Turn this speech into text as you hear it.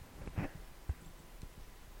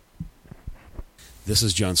This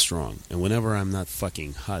is John Strong, and whenever I'm not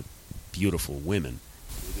fucking hot, beautiful women...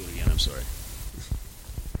 We'll do it again, I'm sorry.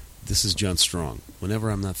 This is John Strong.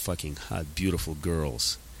 Whenever I'm not fucking hot, beautiful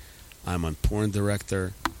girls, I'm on Porn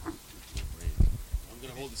Director. I'm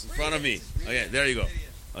going to hold this in front of me. Okay, there you go.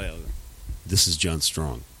 Oh, yeah. This is John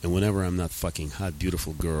Strong, and whenever I'm not fucking hot,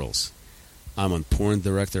 beautiful girls, I'm on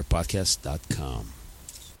PornDirectorPodcast.com.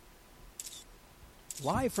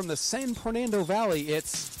 Live from the San Fernando Valley,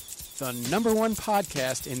 it's the #1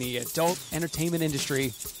 podcast in the adult entertainment industry,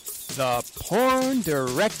 the Porn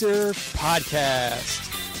Director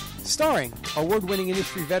Podcast. Starring award-winning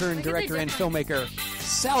industry veteran, director, and filmmaker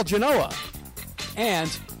Sal Genoa. And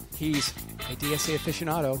he's a DSA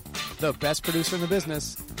aficionado, the best producer in the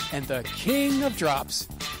business, and the king of drops,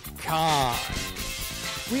 Khan.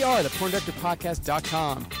 We are the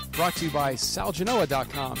PornDirectorPodcast.com, brought to you by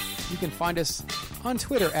SalGenoa.com. You can find us on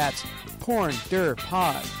Twitter at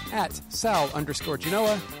PornDirPod, at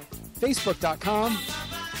Sal_Genoa,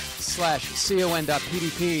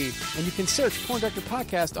 Facebook.com/con.pdp, and you can search Porn Director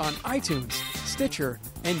Podcast on iTunes, Stitcher,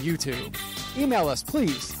 and YouTube. Email us,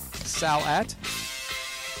 please, Sal at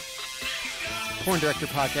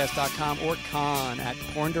PornDirectorPodcast.com or Con at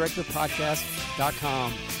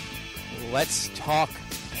PornDirectorPodcast.com. Let's talk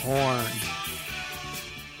porn.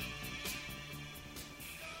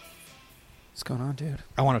 What's going on, dude?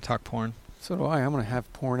 I want to talk porn. So do I. I'm going to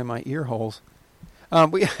have porn in my ear holes.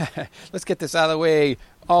 Let's get this out of the way.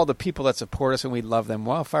 All the people that support us, and we love them.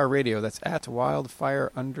 Wildfire Radio, that's at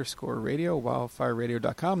wildfire_radio,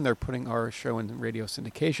 wildfireradio.com. They're putting our show in radio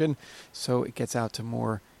syndication, so it gets out to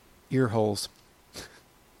more ear holes.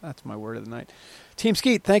 That's my word of the night. Team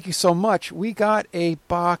Skeet, thank you so much. We got a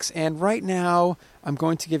box, and right now I'm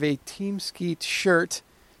going to give a Team Skeet shirt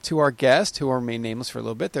to our guest, who will remain nameless for a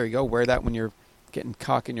little bit. There you go. Wear that when you're getting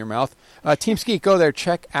cock in your mouth. Team Skeet, go there.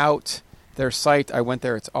 Check out their site. I went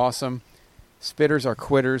there. It's awesome. Spitters are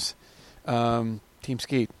quitters. Team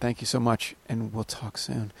Skeet, thank you so much, and we'll talk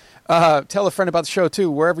soon. Tell a friend about the show,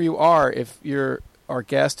 too, wherever you are. If you're our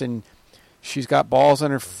guest and she's got balls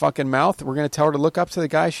in her fucking mouth, we're going to tell her to look up to the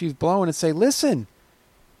guy she's blowing and say, listen,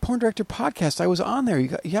 Porn Director Podcast, I was on there.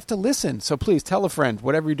 You have to listen. So please tell a friend,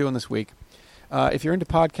 whatever you're doing this week. If you're into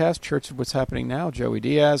podcasts, Church of What's Happening Now, Joey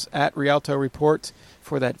Diaz, at Rialto Report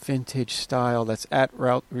for that vintage style. That's at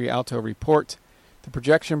Rialto Report. The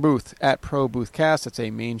Projection Booth, at Pro Boothcast. That's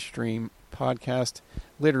a mainstream podcast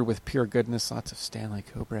littered with pure goodness. Lots of Stanley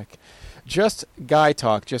Kubrick. Just Guy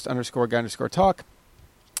Talk, just _guy_talk.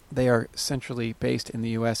 They are centrally based in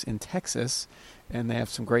the U.S. in Texas, and they have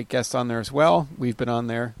some great guests on there as well. We've been on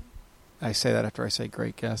there. I say that after I say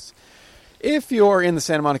great guests. If you're in the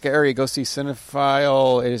Santa Monica area, go see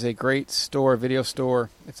Cinephile. It is a great store, video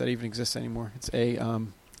store, if that even exists anymore. It's a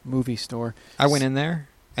movie store. I went in there,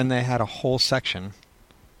 and they had a whole section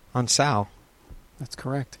on Sal. That's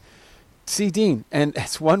correct. See Dean, and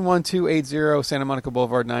it's 11280 Santa Monica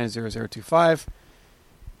Boulevard, 90025.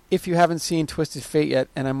 If you haven't seen Twisted Fate yet,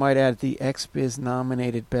 and I might add the XBiz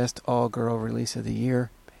nominated Best All-Girl Release of the Year,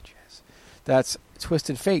 bitches, that's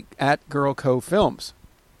Twisted Fate at Girl Co. Films.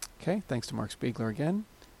 Okay, thanks to Mark Spiegler again,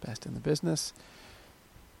 best in the business.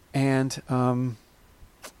 And what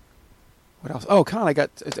else? Oh, Con, I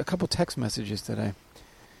got a couple text messages today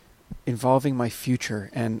involving my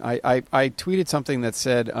future. And I tweeted something that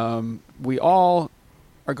said, we all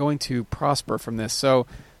are going to prosper from this. So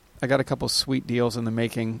I got a couple sweet deals in the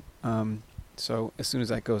making. So as soon as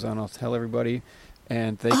that goes on, I'll tell everybody.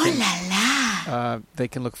 And they they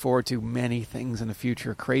can look forward to many things in the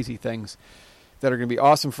future, crazy things that are going to be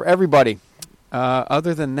awesome for everybody.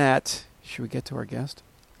 Other than that, should we get to our guest?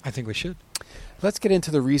 I think we should. Let's get into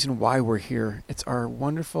the reason why we're here. It's our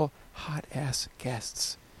wonderful hot-ass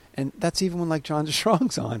guests. And that's even when, like, John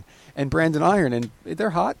Strong's on. And Brandon Iron. And they're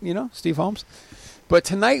hot, you know, Steve Holmes. But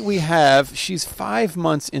tonight we have, she's 5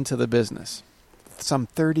 months into the business. Some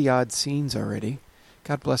 30-odd scenes already.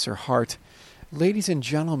 God bless her heart. Ladies and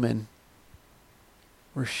gentlemen,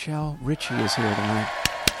 Rochelle Ritchie is here tonight.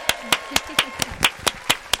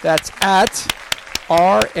 That's at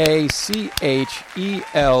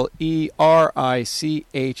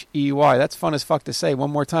RACHELERICHEY. That's fun as fuck to say. One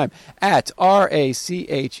more time. At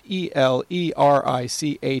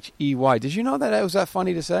RACHELERICHEY. Did you know that was that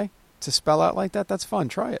funny to say? To spell out like that? That's fun.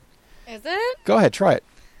 Try it. Is it? Go ahead. Try it.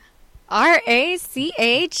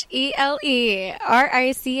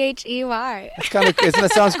 RACHELERICHEY. That's kind of,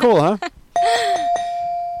 that sounds cool, huh?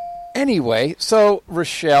 Anyway, so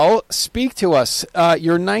Rochelle, speak to us.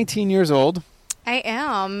 You're 19 years old. I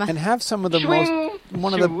am. And have some of the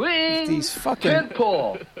these fucking...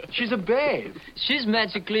 Tentpole. She's a babe. She's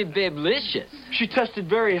magically babelicious. She tested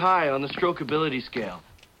very high on the strokeability scale.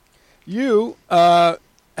 You have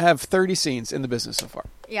 30 scenes in the business so far.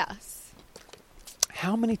 Yes.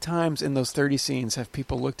 How many times in those 30 scenes have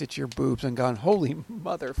people looked at your boobs and gone, holy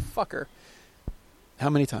motherfucker? How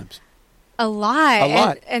many times? A lot. A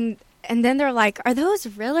lot. And then they're like, are those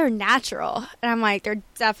real or natural? And I'm like, they're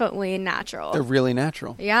definitely natural. They're really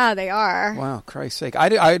natural. Yeah, they are. Wow, Christ's sake. I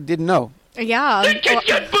didn't know. Yeah. Get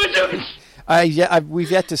your bosoms! We've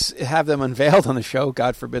yet to have them unveiled on the show.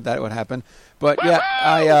 God forbid that would happen. But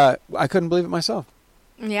yeah, I couldn't believe it myself.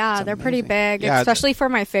 Yeah, It's they're pretty amazing. big, Yeah. especially for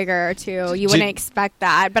my figure too. You wouldn't expect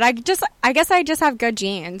that, but I guess I just have good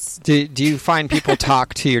genes. Do you find people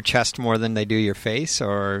talk to your chest more than they do your face,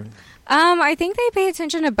 or? I think they pay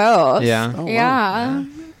attention to both. Yeah. Oh, wow. Yeah.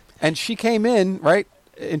 And she came in, right,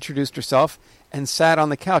 introduced herself, and sat on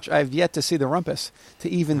the couch. I have yet to see the rumpus, to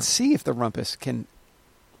even see if the rumpus can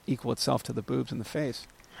equal itself to the boobs and the face.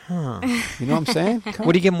 Huh. You know what I'm saying? Come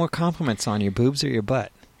What do you get more compliments on, your boobs or your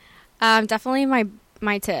butt? Definitely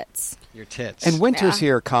my tits. Your tits. And winter's Yeah.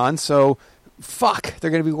 here, Con, so fuck,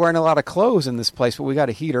 they're going to be wearing a lot of clothes in this place, but we got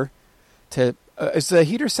a heater. Is the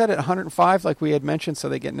heater set at 105 like we had mentioned so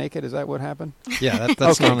they get naked? Is that what happened? Yeah,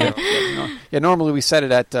 that's Okay. normally. Yeah, normally we set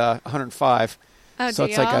it at 105. Oh, So do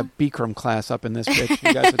it's like a y'all? Bikram class up in this bitch.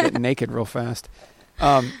 You guys are getting naked real fast.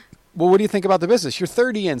 Well, what do you think about the business? You're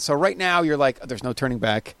 30 in, so right now you're like, there's no turning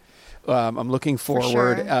back. I'm looking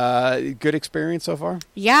forward. sure. Good experience so far?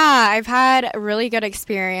 Yeah, I've had a really good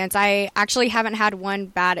experience. I actually haven't had one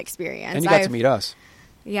bad experience. And you got to meet us.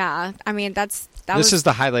 Yeah, I mean that This is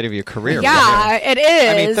the highlight of your career. Yeah, right it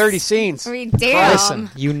is. I mean, 30 scenes. I mean, damn.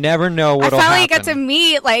 Listen, you never know I what'll finally happen. got to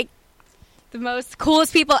meet like the most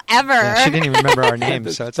coolest people ever. Yeah, she didn't even remember our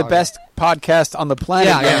names, so it's the all best podcast on the planet,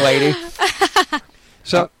 Yeah, young yeah. lady. good.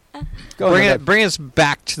 So Go ahead. bring us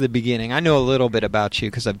back to the beginning. I know a little bit about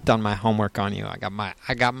you because I've done my homework on you. I got my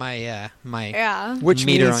Yeah. Which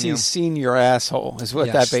meter means on you. he's seen your asshole, is what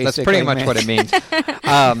Yes, that basically that's pretty much means. what it means.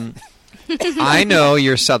 I know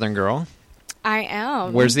you're a Southern girl. I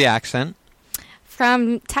am. Where's the accent?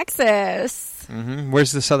 From Texas.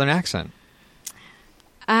 Where's the Southern accent?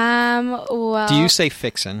 Well, Do you say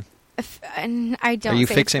fixin'? I don't. Are you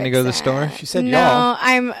say fixing to go to the fixin'. store? She said no.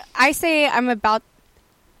 y'all. I say I'm about.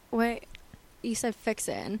 What? You said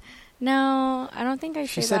fixin'. No, I don't think I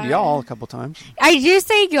She say said that. y'all a couple times. I do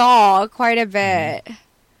say y'all quite a bit.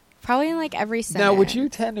 Probably in like every sentence. Now, would you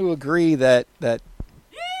tend to agree that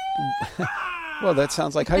well, that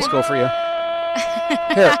sounds like high school for you.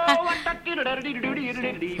 Here.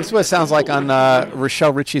 This is what it sounds like on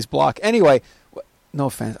Rochelle Ritchie's block. Anyway, no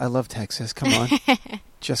offense. I love Texas. Come on.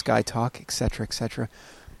 Just guy talk, etc., etc.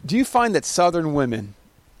 Do you find that Southern women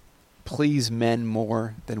please men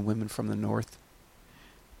more than women from the North?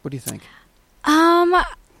 What do you think?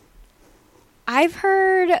 I've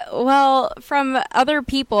heard, well, from other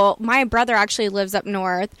people. My brother actually lives up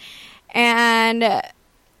north, and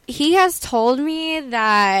he has told me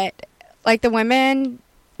that, like, the women,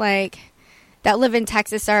 like, that live in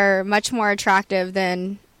Texas are much more attractive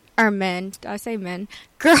than our men. Did I say men?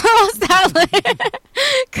 Girls that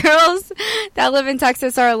live in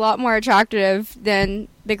Texas are a lot more attractive than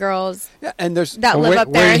the girls Yeah, and there's that live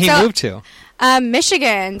up there. Where did he So- move to?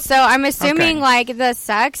 Michigan. So I'm assuming Okay. like the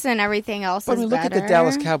sex and everything else I is mean, look at better. the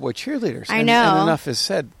Dallas Cowboy cheerleaders. I And know. enough is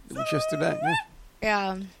said just today. Yeah.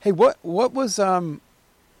 Yeah. Hey, what was Rochelle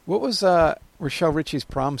Ritchie's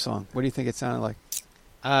prom song? What do you think it sounded like?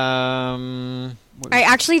 What I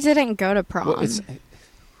actually didn't go to prom.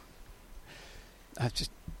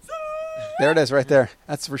 There it is, right there.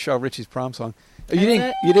 That's Rochelle Ritchie's prom song. You Is didn't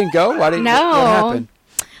it? you didn't go? Why didn't? No. What happened?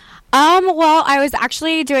 Well, I was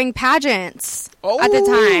actually doing pageants at the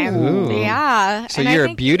time. Ooh. Yeah. So And I you're a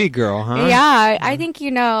think- beauty girl, huh? Yeah, I think you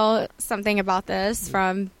know something about this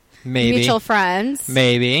from Maybe. mutual friends.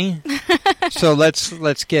 Maybe. So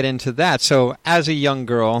let's get into that. So as a young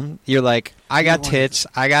girl, you're like, I got tits,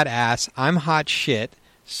 I got ass, I'm hot shit,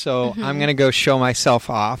 so Mm-hmm. I'm gonna go show myself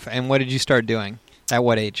off. And what did you start doing? At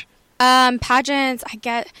what age? Pageants,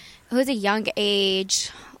 it was a young age,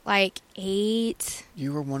 like 8.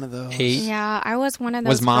 You were one of those. 8? Yeah, I was one of those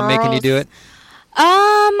Was mom making you girls. do it?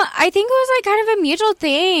 I think it was like kind of a mutual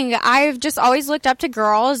thing. I've just always looked up to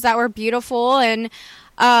girls that were beautiful and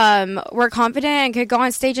were confident and could go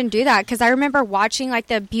on stage and do that. Because I remember watching like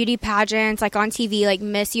the beauty pageants like on TV, like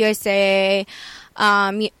Miss USA,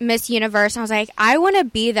 Miss Universe. And I was like, I want to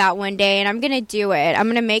be that one day, and I'm going to do it. I'm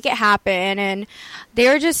going to make it happen. And they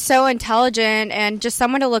were just so intelligent and just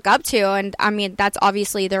someone to look up to. And I mean, that's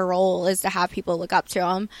obviously their role, is to have people look up to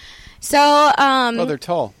them. So, Oh, they're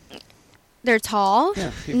tall. They're tall?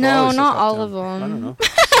 Yeah, people No, always not look up all to of them. them.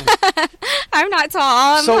 I don't know. I'm not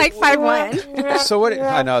tall. I'm So- like 5'1". So what?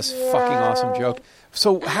 I know it's a fucking awesome joke.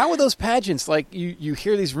 So how are those pageants? Like you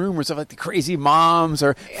hear these rumors of like the crazy moms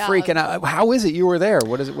are freaking out. How is it? You were there.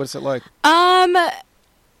 What is it? What's it like?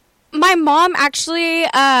 My mom actually,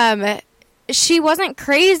 she wasn't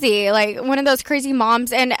crazy, like one of those crazy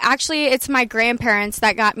moms. And actually, it's my grandparents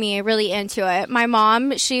that got me really into it. My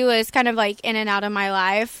mom, she was kind of like in and out of my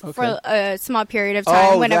life for a small period of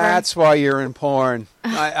time. Oh, whenever. that's why you're in porn.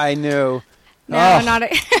 I knew. No, Oh. not.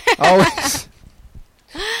 Oh,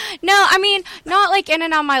 No, I mean, not like in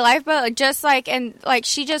and out of my life, but just like, and like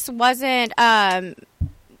she just wasn't,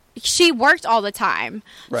 she worked all the time.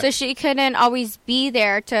 Right. So she couldn't always be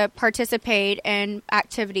there to participate in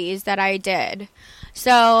activities that I did.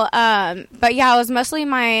 So, but yeah, it was mostly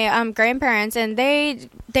my grandparents, and they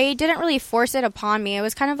didn't really force it upon me. It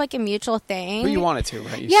was kind of like a mutual thing. but you wanted to,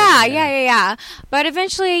 right? You Yeah, said, yeah. But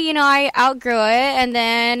eventually, you know, I outgrew it, and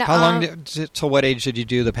then How long? Till what age did you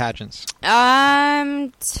do the pageants?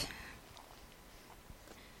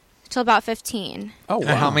 Till about 15. Oh, wow.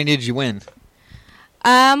 And how many did you win?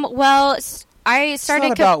 Well, I It's started.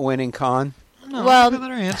 not about winning, Con. No, Well,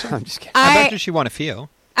 another answer. I'm just kidding. I I bet she won a few.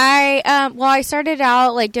 I started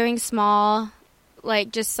out like doing small,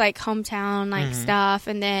 like just like hometown like stuff,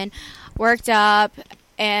 and then worked up,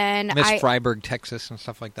 and Miss Freiburg, Texas, and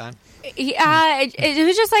stuff like that. it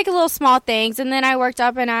was just like little small things, and then I worked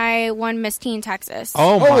up and I won Miss Teen Texas.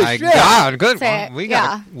 Oh Holy my shit. God! Good. Say Well,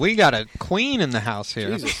 it, we got a queen in the house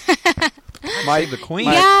here. Jesus. The queen.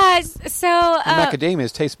 yeah. So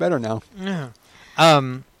Macadamias taste better now. Yeah.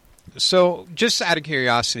 So just out of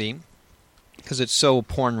curiosity, because it's so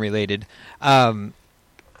porn related, how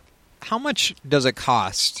much does it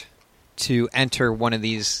cost to enter one of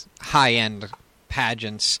these high end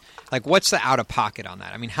pageants? Like, what's the out of pocket on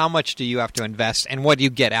that? I mean, how much do you have to invest, and what do you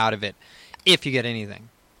get out of it, if you get anything?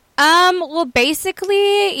 well,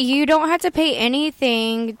 basically, you don't have to pay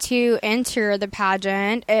anything to enter the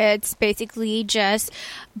pageant. It's basically just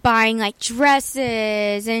buying like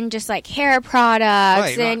dresses and just like hair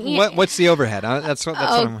products. Right, And what's the overhead? That's what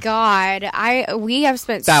oh I'm. God, we have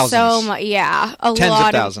spent Thousands. so much. Yeah, a Tens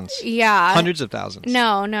lot of thousands. Yeah, Hundreds of thousands.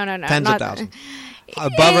 No, Tens not of thousands.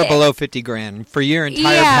 Above or below 50 grand for your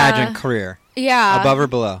entire Yeah. pageant career? Yeah, Above or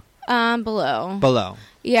below? below. Below.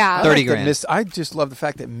 Yeah, 30 like that grand. I just love the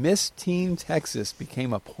fact that Miss Teen Texas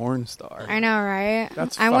became a porn star. I know, right?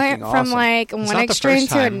 That's I went fucking from awesome. like It's one not the extreme first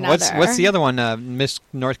to time. another. What's the other one? Miss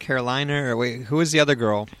North Carolina? Or wait, who was the other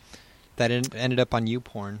girl that ended up on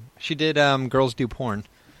YouPorn? She did Girls Do Porn.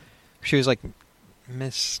 She was like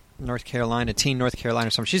Miss North Carolina, Teen North Carolina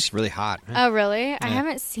or something. She's really hot. Oh, really? I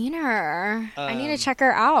haven't seen her. I need to check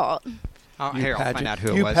her out. Oh, You here, I'll pageant- find out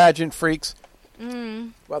who you it was. pageant freaks.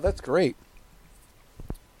 Mm. Wow, that's great.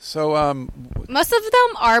 So, Most of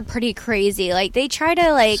them are pretty crazy. Like they try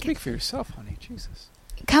to like speak for yourself, honey. Jesus.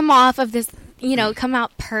 come off of this, you know, come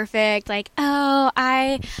out perfect. Like, oh,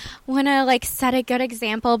 I want to like set a good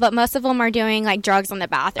example, but most of them are doing like drugs in the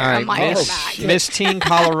bathroom. All right, Like, in the Miss- back. shit. Miss Teen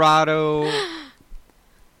Colorado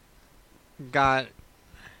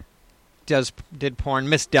did porn.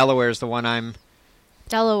 Miss Delaware is the one I'm.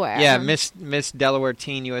 Delaware. Yeah, Miss Delaware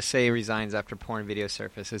Teen USA resigns after porn video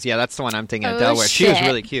surfaces. Yeah, that's the one I'm thinking of. Oh, Delaware. She was shit.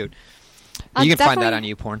 really cute. I'll You can find that on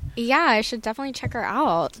definitely- YouPorn. Yeah, I should definitely check her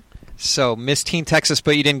out. So Miss Teen Texas,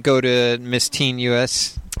 but you didn't go to Miss Teen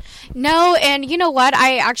US. No, and you know what?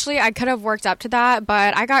 I could have worked up to that,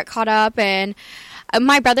 but I got caught up and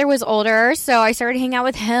my brother was older, so I started hanging out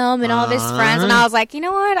with him and all of his friends, and I was like, you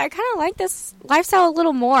know what? I kind of like this lifestyle a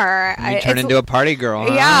little more. You turned into a party girl.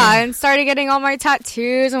 Huh? Yeah, and started getting all my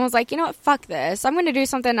tattoos and was like, you know what? Fuck this. I'm going to do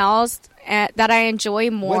something else that I enjoy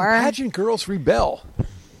more. When pageant girls rebel.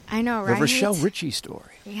 I know, The right? Rochelle Ritchie story.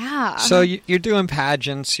 Yeah. So you're doing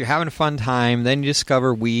pageants, you're having a fun time, then you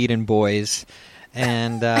discover weed and boys,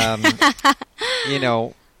 and you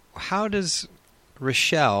know, how does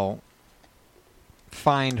Rochelle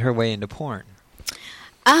find her way into porn?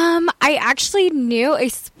 I actually knew a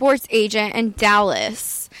sports agent in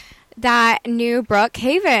Dallas that knew Brooke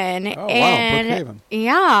Haven. Oh, wow, and Brooke Haven.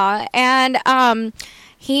 Yeah, and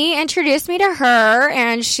he introduced me to her,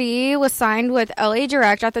 and she was signed with LA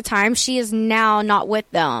Direct at the time. She is now not with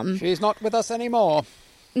them. She's not with us anymore.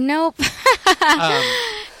 Nope.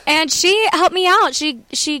 And she helped me out.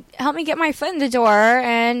 She helped me get my foot in the door,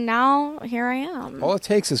 and now here I am. All it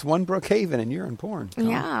takes is one Brookhaven and you're in porn. Tom.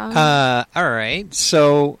 Yeah. All right.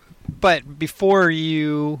 So, but before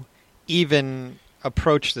you even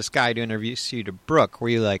approached this guy to introduce you to Brooke, were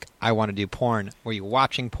you like, I want to do porn? Were you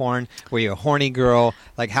watching porn? Were you a horny girl?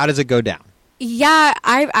 Like, how does it go down? Yeah,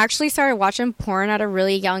 I've actually started watching porn at a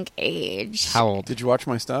really young age. How old? Did you watch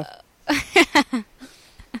my stuff?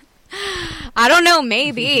 I don't know,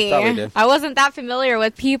 maybe. Probably did. I wasn't that familiar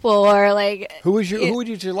with people or like. Who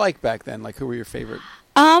did you like back then? Like, who were your favorite?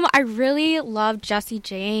 I really loved Jessie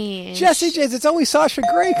James. Jessie James. It's always Sasha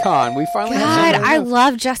Grey Con. We finally have God, someone I else.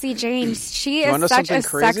 love Jessie James. She wanna know is such a something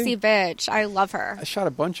crazy? sexy bitch. I love her. I shot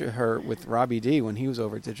a bunch of her with Robbie D when he was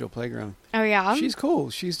over at Digital Playground. Oh yeah, She's cool.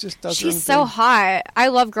 She's just does her own she's so thing. hot. I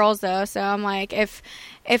love girls though, so I'm like, if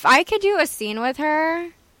I could do a scene with her,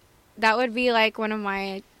 that would be like one of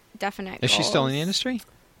my definite. Is she still in the goals. industry?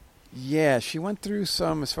 Yeah, she went through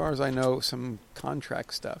some, as far as I know, some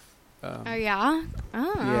contract stuff. Oh yeah.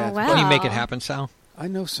 Oh Yeah. wow. Can you make it happen, Sal? I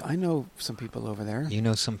know some people over there. You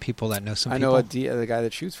know some people that know some I people? know the guy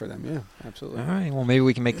that shoots for them. Yeah, absolutely. All right, well, maybe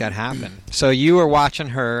we can make that happen. So you were watching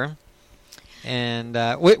her, and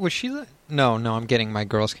wait, was she? No, I'm getting my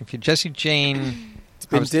girls confused. Jessie Jane. It's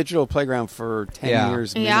been Digital Playground for 10 Yeah.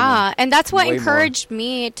 years. minimum. Yeah, and that's what Way more. encouraged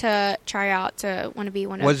me to try out to want to be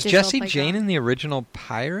one of. Was Digital Jessie Playground. Jane in the original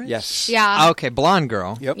Pirates? Yes. Yeah. Okay, blonde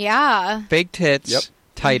girl. Yep. Yeah. Fake tits. Yep.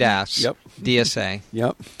 Tight ass. Yep. DSA.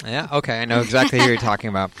 Yep. Yeah, okay, I know exactly who you're talking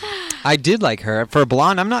about. I did like her. For a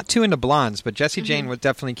blonde, I'm not too into blondes, but Jessie Jane was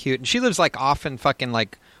definitely cute. And she lives like off in fucking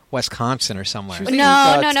like Wisconsin or somewhere. She's-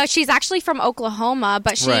 No. She's actually from Oklahoma,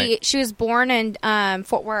 but Right. she was born in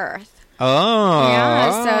Fort Worth. Oh,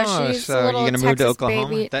 Yeah, so she's a little you're gonna move to Texas Oklahoma?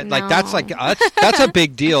 baby. That's like that's a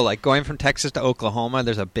big deal. Like going from Texas to Oklahoma,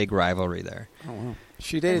 there's a big rivalry there. Oh, wow.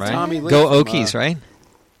 She dated Right? Tommy Lee. Go from, Okies, right?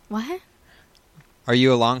 What? Are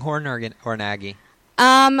you a Longhorn or an Aggie?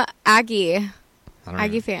 Aggie. I don't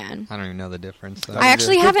Aggie even, fan. I don't even know the difference. So. I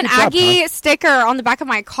actually Good- have an good job, Aggie sticker on the back of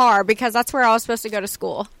my car because that's where I was supposed to go to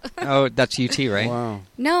school. Oh, that's UT, right? Wow.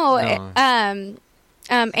 No, No.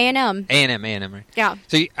 A&M. A&M, right? Yeah.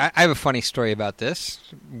 So I have a funny story about this.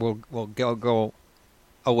 We'll go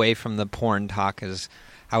away from the porn talk. As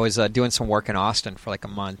I was doing some work in Austin for like a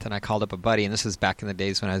month, and I called up a buddy, and this is back in the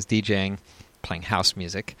days when I was DJing, playing house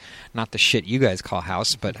music, not the shit you guys call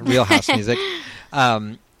house, but real house music.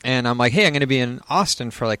 And I'm like, hey, I'm going to be in Austin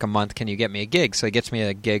for like a month. Can you get me a gig? So he gets me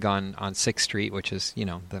a gig on 6th Street, which is,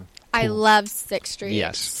 the I cool- love 6th Street.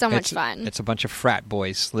 Yes. So much fun. It's a bunch of frat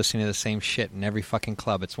boys listening to the same shit in every fucking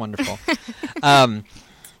club. It's wonderful.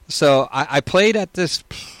 So I played at this...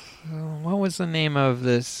 What was the name of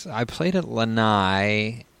this? I played at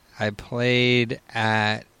Lanai. I played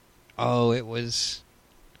at... Oh, it was...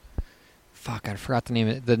 Fuck, I forgot the name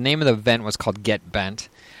of it. The name of the event was called Get Bent.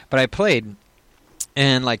 But I played,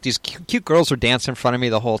 and like these cute girls were dancing in front of me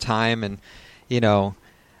the whole time, and,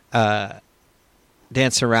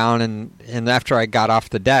 dance around, and after I got off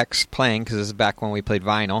the decks playing, because this is back when we played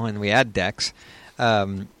vinyl and we had decks,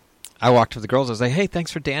 I walked up to the girls. I was like, "Hey, thanks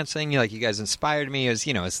for dancing. You guys inspired me." It was,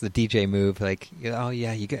 it's the DJ move. Like, oh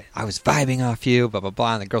yeah, I was vibing off you. Blah blah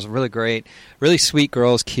blah. And the girls were really great, really sweet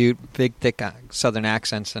girls, cute, big, thick Southern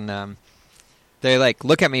accents, and they like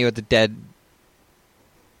look at me with a dead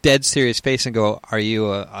serious face and go, "Are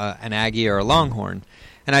you an Aggie or a Longhorn?"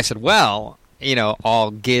 And I said, "Well, all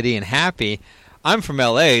giddy and happy, I'm from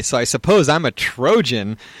LA, so I suppose I'm a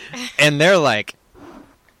Trojan." And they're like,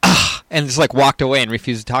 "Ah," and just like walked away and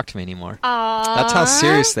refused to talk to me anymore. That's how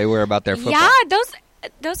serious they were about their football. Yeah,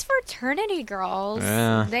 those fraternity girls.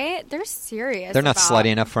 Yeah. They're serious. They're not about- slutty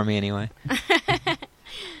enough for me anyway.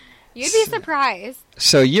 You'd be surprised.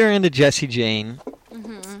 So you're into Jessie Jane,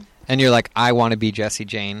 and you're like, I want to be Jessie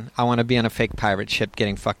Jane. I want to be on a fake pirate ship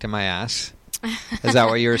getting fucked in my ass. Is that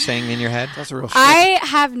what you were saying in your head? That's a real shit. I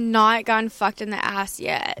have not gotten fucked in the ass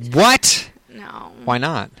yet. What? No. Why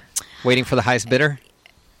not? Waiting for the highest bidder?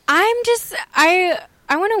 I'm just I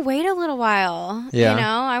want to wait a little while. Yeah.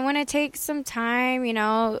 I want to take some time.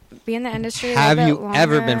 Be in the industry. Have a you little bit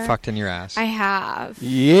ever longer. been fucked in your ass? I have.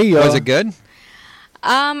 Yeah. Was it good?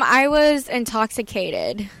 I was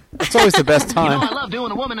intoxicated. It's always the best You know, I time. love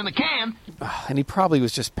doing a woman in the can. And he probably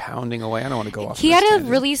was just pounding away. I don't want to go off. He this had a tangent.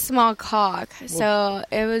 really small cock, so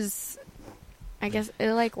it was. I guess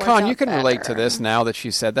it like. worked Con, out you can relate to better. this now that she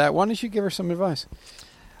said that. Why don't you give her some advice?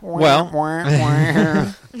 Well- Wah.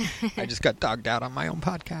 I just got dogged out on my own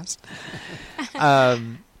podcast.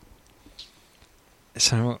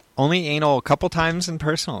 So only anal a couple times in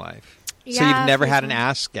personal life. So Yeah, you've never had an frequently.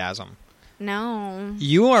 ass-gasm. No.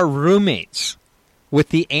 You are roommates with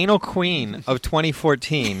the anal queen of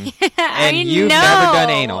 2014, and you've never done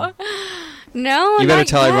anal. No. You better not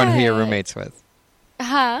tell everyone who you're yet. roommates with.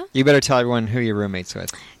 Huh? You better tell everyone who you're roommates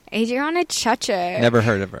with. Adriana Chuchik. Never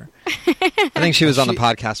heard of her. I think she was on the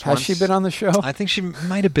podcast Has once. she been on the show? I think she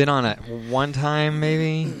might have been on it one time,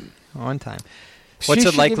 maybe. One time. What's She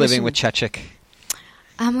it should like give you living some- with Chechik?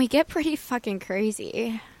 We get pretty fucking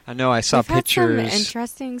crazy. I know. I saw We've had some pictures.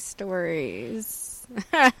 interesting stories.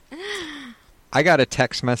 I got a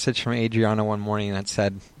text message from Adriana one morning that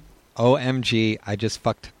said, "OMG, I just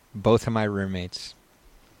fucked both of my roommates."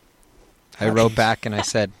 I wrote back and I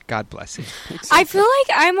said, "God bless you." I feel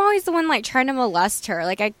like I'm always the one like trying to molest her.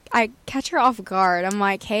 Like I catch her off guard. I'm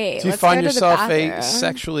like, hey, Do you let's find go to the yourself a bathroom.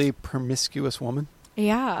 sexually promiscuous woman?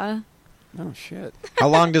 Yeah. Oh shit. How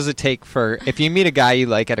long does it take for, if you meet a guy you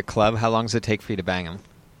like at a club, how long does it take for you to bang him?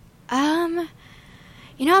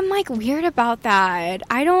 You know, I'm like weird about that.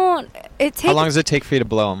 I don't. It takes. How long does it take for you to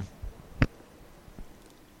blow him?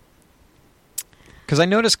 Because I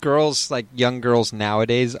notice girls, like young girls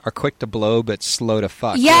nowadays, are quick to blow but slow to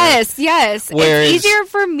fuck. Yes, yes. Whereas- It's easier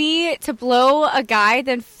for me to blow a guy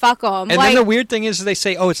than fuck him. And then the weird thing is they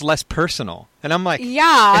say, "Oh, it's less personal," and I'm like,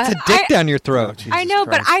 yeah, "It's a dick down your throat." Jesus I know,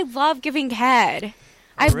 but Christ. I love giving head.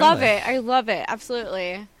 I love Really? it. I love it.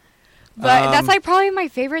 Absolutely. But that's like probably my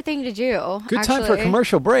favorite thing to do. Good time for a actually.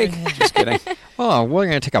 commercial break. Just kidding. Oh, we're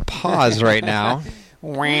gonna take a pause right now.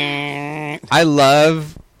 Wah. I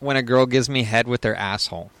love when a girl gives me head with their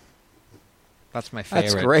asshole. That's my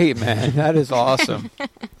favorite. That's great, man. That is awesome.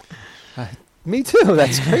 Me too.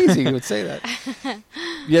 That's crazy. You would say that.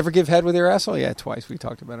 You ever give head with your asshole? Yeah, twice. We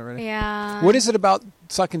talked about it already. Yeah. What is it about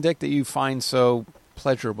sucking dick that you find so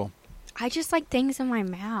pleasurable? I just like things in my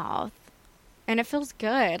mouth. And it feels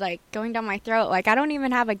good, like going down my throat. Like I don't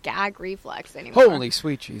even have a gag reflex anymore. Holy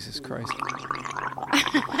sweet Jesus Christ.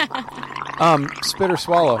 Spit or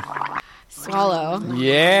swallow? Swallow.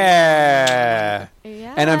 Yeah.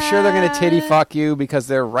 Yeah. And I'm sure they're going to titty fuck you because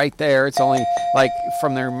they're right there. It's only like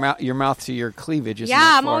from your mouth to your cleavage. Isn't Yeah,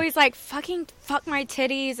 that I'm far? always like fucking fuck my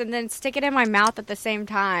titties and then stick it in my mouth at the same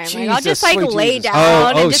time. Like, I'll Jesus, just like sweet lay Jesus.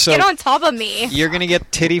 down Oh, and just so get on top of me. You're gonna get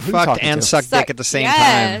titty Who you fucked talking and to? suck dick at the same time.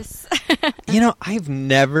 yes. You know, I've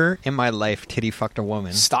never in my life titty fucked a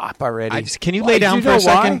woman. Stop already. Can you Why? lay Do down you for know a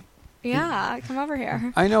second? why? Yeah, come over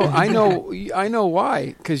here. I know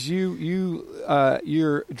why. Because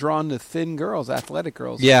you're drawn to thin girls, athletic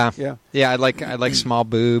girls. Yeah. yeah. Yeah, I like small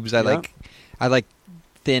boobs. I Yeah. like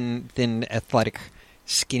thin, athletic,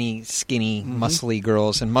 skinny, muscly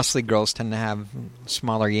girls, and muscly girls tend to have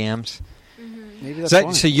smaller yams. Maybe that's So,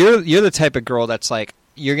 why. so you're the type of girl that's like,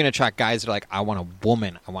 you're gonna attract guys that are like, I want a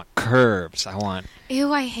woman, I want curves, I want.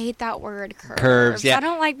 Ew, I hate that word, curves. Curves, yeah. I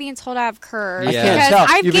don't like being told I have curves. I Yeah. can't Because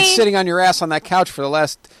tell. I've You've been gained- sitting on your ass on that couch for the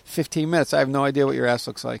last 15 minutes. I have no idea what your ass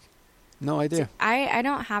looks like. No idea. I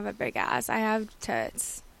don't have a big ass. I have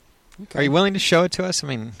tits. Okay. Are you willing to show it to us? I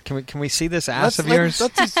mean, can we see this ass of yours?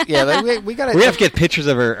 We got to. We have to get pictures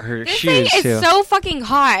of her This shoes thing is too. so fucking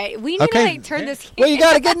hot. We need Okay. to like turn this. Well, you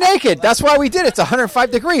got to get naked. That's why we did it. It's 105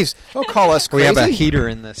 degrees. Don't call us We crazy. have a heater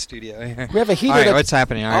in the studio here. We have a heater. All right, that- what's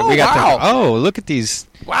happening? All right, Oh, we got wow. the. Oh, look at these.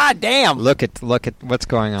 Wow, damn. Look at what's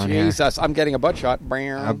going on Jesus, I'm getting a butt shot.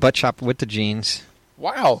 here. A butt shop with the jeans.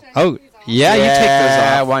 Wow. Oh, yeah, you take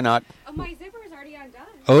those off. Why not? Oh, my zipper is already undone.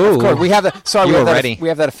 Oh, Of course, we have that. Sorry, You we have were that, ready. we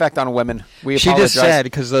have that effect on women. We she apologize. just said,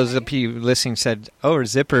 because those of you listening said, "Oh, her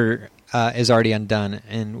zipper is already undone,"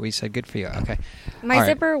 and we said, "Good for you." Okay, My All right.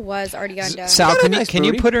 zipper was already undone. Sal, Got a can nice you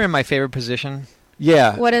booty. put her in my favorite position?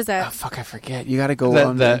 Yeah. What is it? Oh, fuck, I forget. You got to go The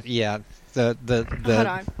on the Hold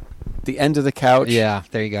on. the end of the couch. yeah.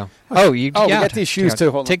 There you go. Oh, you. Oh, we yeah, got these shoes,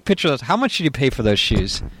 too. Hold on. Take pictures. How much did you pay for those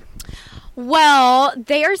shoes? Well,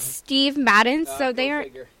 they are Steve Madden, so they are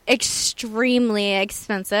extremely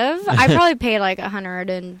expensive. I probably paid like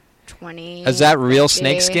 120. Is that real 50.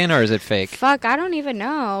 snake skin or is it fake? Fuck, I don't even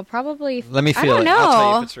know. Probably. Let me I feel don't it. know. I'll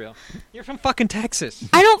tell you if it's real. You're from fucking Texas.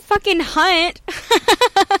 I don't fucking hunt.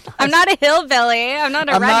 I'm not a hillbilly. I'm not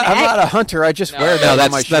a I'm redneck. not a hunter. I just wear that No,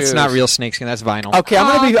 on my that's not shoes. real snakeskin. That's vinyl. Okay, I'm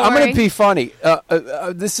Oh, gonna boring. be funny.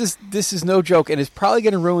 This is no joke, and it's probably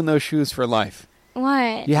gonna ruin those shoes for life.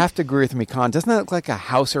 What? You have to agree with me, Con. Doesn't that look like a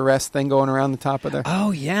house arrest thing going around the top of there?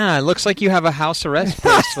 Oh yeah, it looks like you have a house arrest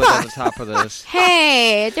bracelet on the top of this.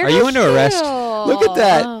 Hey, they're Are you under arrest? cute. Look at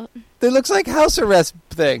that. It looks like house arrest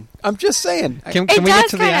thing. I'm just saying. Can It we get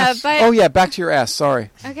does to the kind ass? of, but Oh yeah, back to your ass. Sorry.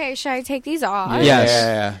 okay. Should I take these off? Yes.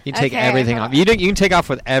 Yeah. You take Okay, everything hold off. You can take off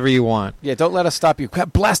whatever you want. Yeah, don't let us stop you.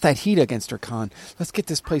 Blast that heat against her, Con. Let's get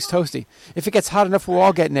this place toasty. If it gets hot enough, we'll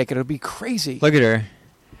all get naked. It'll be crazy. Look at her.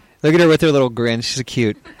 Look at her with her little grin. She's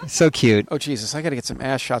cute. So cute. Oh Jesus, I got to get some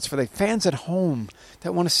ass shots for the fans at home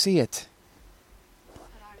that want to see it.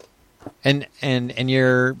 And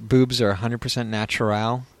your boobs are 100%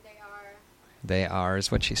 natural. They are,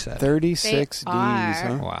 is what she said. 36 Ds, They are.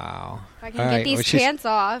 huh? Wow. If I can All get right, these well, she's- pants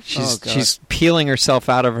off. She's Oh, God. she's peeling herself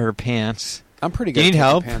out of her pants. I'm pretty You good. need at taking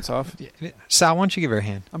help? Pants off. Sal, why don't you give her a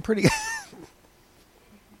hand? I'm pretty good.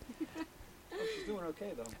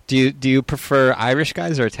 Do you prefer Irish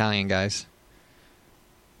guys or Italian guys?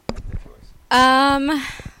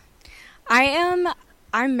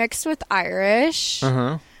 I'm mixed with Irish,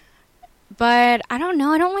 Uh-huh. but I don't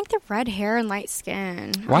know. I don't like the red hair and light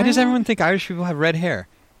skin. Why does I don't- everyone think Irish people have red hair?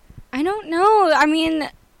 I don't know. I mean,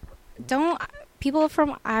 don't people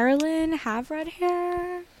from Ireland have red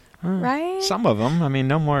hair? Right? Some of them. I mean,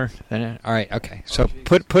 no more than... All right, okay. So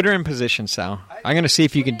put her in position, Sal. I'm going to see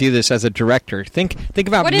if you can do this as a director. Think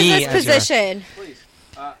about What me is this as your- position? Please,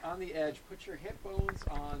 on the edge, put your hip bones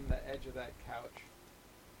on the edge of that couch.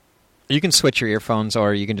 You can switch your earphones,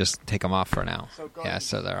 or you can just take them off for now. So go Yeah, ahead.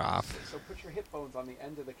 so they're off. So put your hip bones on the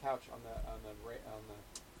end of the couch, on the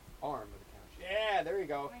arm of the couch. Yeah, there you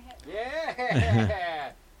go.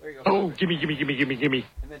 Yeah, there you go. Oh, gimme. And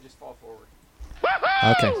then just fall forward.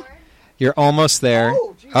 Okay. You're almost there.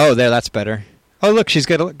 Oh, geez. Oh, there, that's better. Oh, look, she's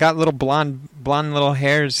got little blonde little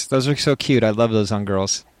hairs. Those are so cute. I love those on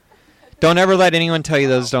girls. Don't ever let anyone tell you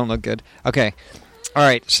those don't look good. Okay. All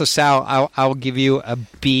right, so Sal, I'll give you a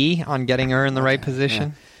B on getting her in the right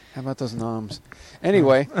position. How about those noms?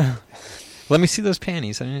 Anyway, Let me see those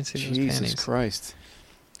panties. I didn't see those Jesus panties. Christ.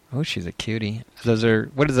 Oh, she's a cutie. Those are,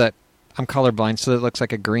 what is that? I'm colorblind, so it looks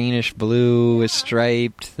like a greenish blue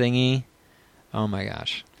striped thingy. Oh my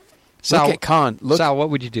gosh. Sal, Look at Con. Look, Sal, what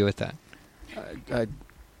would you do with that?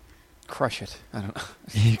 crush it. I don't know.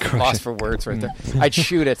 You crush Lost it. for words right there. I'd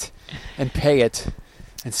shoot it and pay it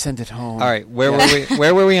and send it home. All right, where were we?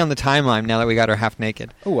 Where were we on the timeline now that we got her half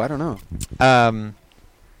naked? Oh, I don't know.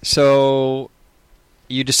 So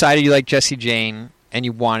you decided you liked Jessie Jane and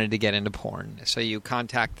you wanted to get into porn. So you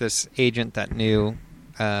contact this agent that knew,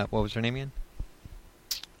 what was her name again?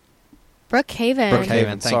 Brookhaven. Brookhaven,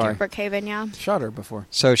 thank sorry. you. Brookhaven, yeah. Shot her before.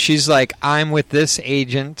 So she's like, I'm with this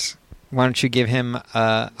agent. Why don't you give him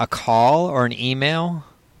a call or an email?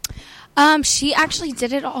 She actually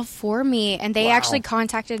did it all for me, and they Wow. actually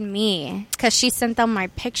contacted me because she sent them my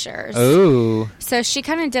pictures. Oh. So she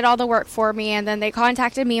kind of did all the work for me, and then they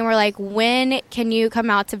contacted me and were like, when can you come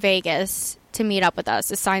out to Vegas to meet up with us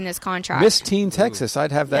to sign this contract? Miss Teen Texas.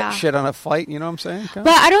 I'd have that Yeah. shit on a flight. You know what I'm saying? Con?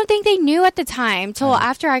 But I don't think they knew at the time till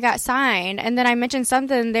after I got signed, and then I mentioned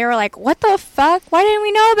something. They were like, "What the fuck? Why didn't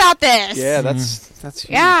we know about this?" Yeah, that's huge.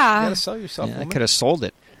 Yeah. You gotta sell yourself. Yeah, I woman. could have sold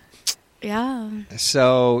it. Yeah.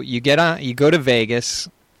 So you go to Vegas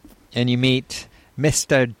and you meet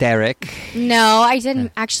Mr. Derek. No, I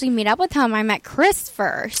didn't actually meet up with him. I met Chris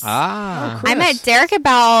first. Ah. Chris. I met Derek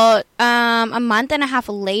about a month and a half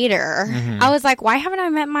later. Mhm. I was like, why haven't I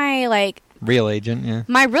met my Real agent, yeah.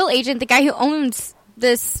 my real agent, the guy who owns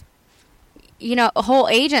this, whole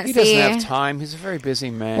agency? He doesn't have time. He's a very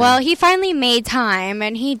busy man. Well, he finally made time,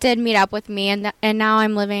 and he did meet up with me, and now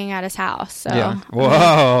I'm living at his house. So Yeah.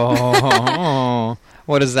 Whoa.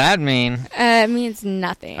 What does that mean? it means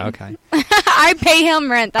nothing. Okay. I pay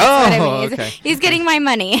him rent. That's what it Oh, means. okay. He's getting my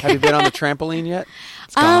money. have you been on the trampoline yet?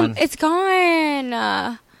 It's gone. It's gone.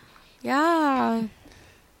 Yeah.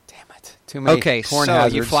 Damn it! Too many Okay, porn so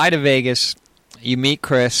hazards. you fly to Vegas, you meet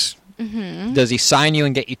Chris. Mm-hmm. Does he sign you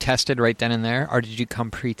and get you tested right then and there, or did you come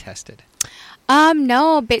pre-tested?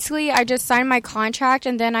 No, basically I just signed my contract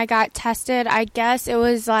and then I got tested. I guess it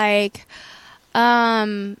was like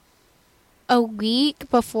a week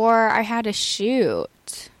before I had a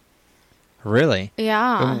shoot. Really?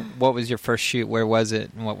 Yeah. What was your first shoot? Where was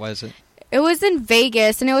it, and what was it? It was in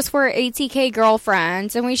Vegas and it was for ATK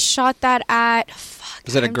Girlfriends, and we shot that at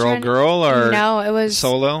Was it a girl or No, it was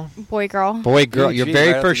solo? boy girl. Boy girl. Your Gee, very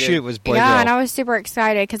right out the first gate. shoot was boy yeah, girl. and I was super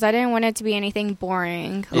excited because I didn't want it to be anything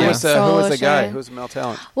boring. Yeah. Who like was the solo guy? shit. Who's the male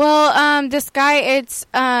talent? Well, this guy, it's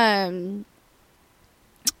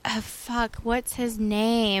fuck, what's his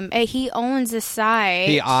name? He owns a site.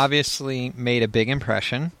 He obviously made a big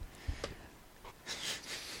impression.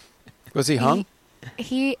 Was he hung?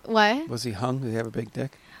 He what? Was he hung? Did he have a big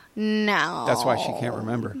dick? No. That's why she can't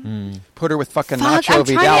remember. Hmm. Put her with fucking Fuck, Nacho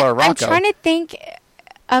Vidal or Rocco. I'm trying to think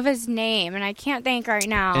of his name, and I can't think right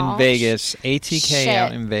now. In Vegas. ATK Shit.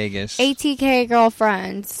 out in Vegas. ATK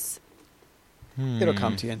Girlfriends. It'll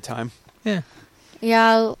come to you in time. Yeah.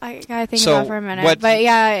 Yeah, I gotta think So about it for a minute. what- but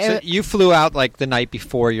yeah, So you flew out like the night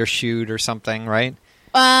before your shoot or something, right?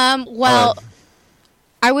 well,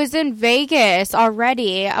 I was in Vegas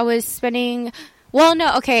already. I was spending. Well,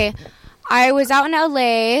 no, okay. I was out in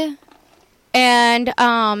LA, and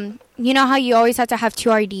you know how you always have to have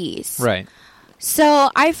 2 IDs, Right. So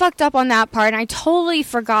I fucked up on that part, and I totally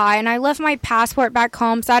forgot, and I left my passport back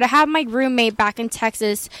home. So I had to have my roommate back in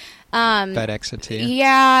Texas FedEx it to you.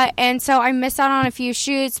 Yeah, and so I missed out on a few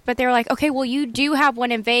shoots, but they were like, okay, well, you do have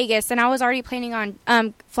one in Vegas, and I was already planning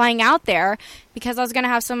on flying out there because I was going to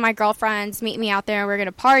have some of my girlfriends meet me out there, and we are going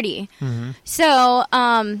to party. Mm-hmm. So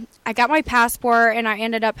I got my passport, and I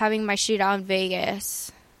ended up having my shoot out in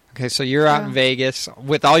Vegas. Okay, so you're out in Vegas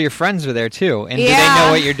with all your friends are there too, and Yeah. do they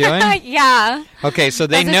know what you're doing? Yeah. Okay, so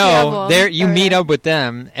they That's a know. few of There, them. you meet up with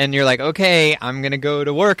them, and you're like, okay, I'm gonna go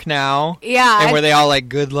to work now. Yeah. And were they all like,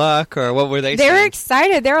 good luck, or what were they? They were saying?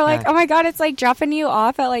 excited. They were like, Yeah. "Oh my god, it's like dropping you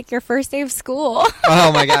off at like your first day of school."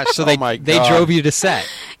 Oh my gosh! So Oh my they God. drove you to set,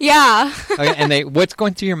 Yeah. okay, and what's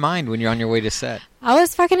going through your mind when you're on your way to set? I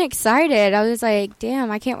was fucking excited. I was like,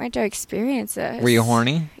 "Damn, I can't wait to experience this." Were you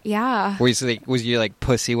horny? Yeah. Was you like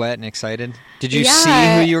pussy wet and excited? Did you Yeah.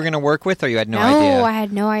 see who you were gonna work with, or you had no idea? I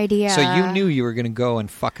had no idea. So you knew you were gonna go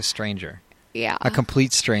and fuck a stranger, Yeah. a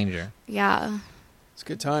complete stranger. Yeah. It's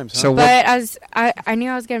good times. Huh? So what? But I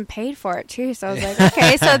knew I was getting paid for it too, so I was like,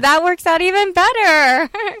 okay, so that works out even better.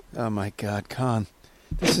 Oh my God, Con.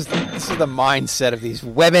 This is the mindset of these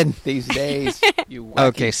women these days. You wacky-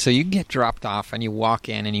 Okay, so you get dropped off and you walk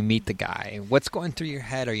in and you meet the guy. What's going through your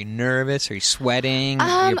head? Are you nervous? Are you sweating?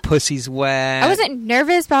 Your pussy's wet? I wasn't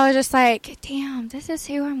nervous, but I was just like, damn, this is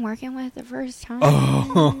who I'm working with the first time.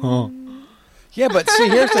 Oh. Yeah, but see,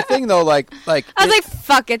 here's the thing though. Like I was like,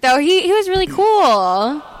 fuck it though. He was really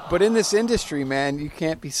cool. but in this industry, man, you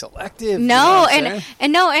can't be selective. you know No, what I'm saying?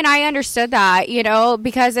 and I understood that,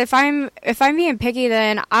 because if I'm being picky,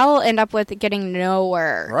 then I'll end up with getting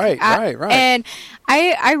nowhere. Right. And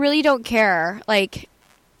I really don't care. Like,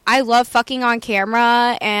 I love fucking on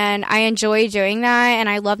camera, and I enjoy doing that, and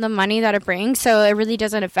I love the money that it brings, so it really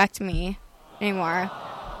doesn't affect me anymore.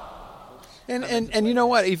 And you know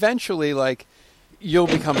what? Eventually, like, you'll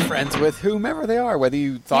become friends with whomever they are, whether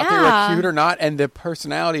you thought they Yeah. were cute or not, and the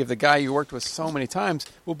personality of the guy you worked with so many times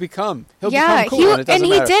will become. He'll Yeah, become cool, and it doesn't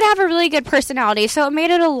he matter. did have a really good personality, so it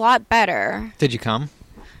made it a lot better. Did you come?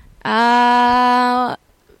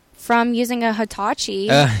 From using a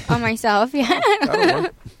Hitachi on myself, yeah. That'll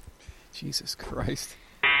work. Jesus Christ.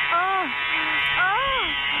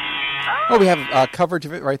 Oh, we have coverage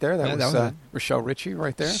of it right there. That Yeah, was, that was it. Rochelle Ritchie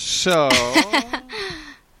right there. So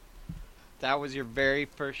that was your very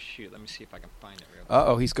first shoot. Let me see if I can find it real quick.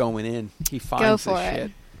 Uh-oh, he's going in. He finds Go the for it.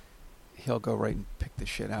 shit. He'll go right and pick the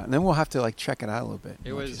shit out. And then we'll have to, like, check it out a little bit.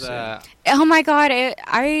 It once was you see it. Oh my god, it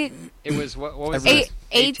was what was Every- it?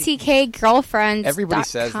 ATK girlfriends. Everybody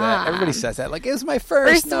says that. Everybody says that. Like, it was my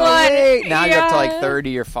first. First no, one. wait. Now you're up to, like, Yeah. 30.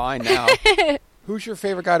 You're fine now. Who's your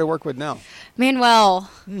favorite guy to work with now? Manuel.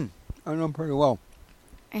 I know him pretty well.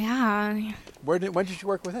 Yeah. When did you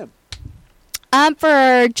work with him?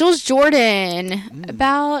 For Jules Jordan,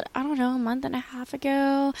 about, I don't know, a month and a half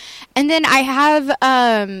ago. And then I have,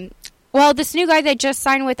 this new guy that just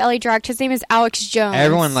signed with LA Direct, his name is Alex Jones.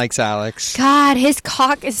 Everyone likes Alex. God, his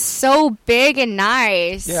cock is so big and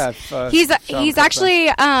nice. Yeah. He's actually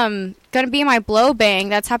gonna be in my blow bang.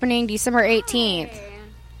 That's happening December 18th.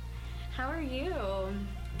 How are you?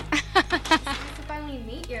 Nice to finally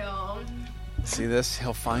meet you. See this?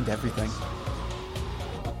 He'll find everything.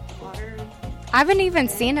 I haven't even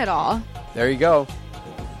seen it all. There you go.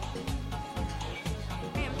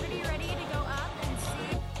 I'm pretty ready to go up and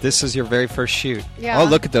see. This is your very first shoot. Yeah. Oh,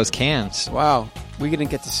 look at those cans. Wow. We didn't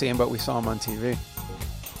get to see him, but we saw him on TV.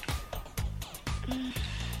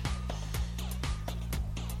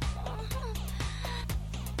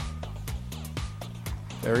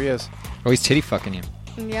 There he is. Oh, he's titty fucking you.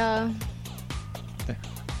 Yeah.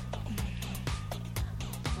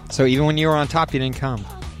 So even when you were on top, you didn't come.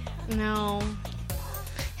 No.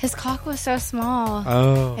 His cock was so small.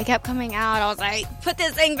 Oh. It kept coming out. I was like, put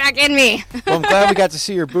this thing back in me. Well, I'm glad we got to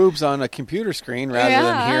see your boobs on a computer screen rather than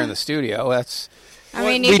Yeah. here in the studio. That's I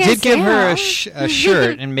mean, you We can did give see her him. a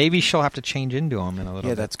shirt, and maybe she'll have to change into them in a little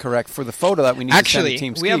yeah, bit. that's correct. For the photo that we need Actually, to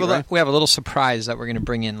send to Team we have Ski, right? we have a little surprise that we're going to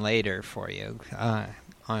bring in later for you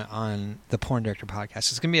on the Porn Director podcast.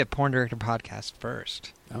 It's going to be a Porn Director podcast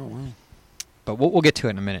first, Oh wow. but we'll get to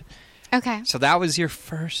it in a minute. Okay. So that was your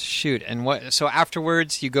first shoot, and what? So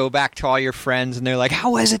afterwards, you go back to all your friends, and they're like,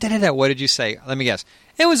 "How was it?" Da-da-da. What did you say? Let me guess.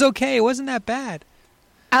 It was okay. It wasn't that bad.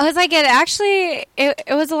 I was like, it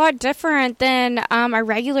was a lot different than a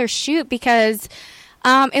regular shoot because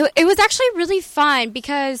it was actually really fun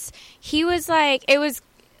because he was like, it was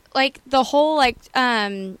like the whole like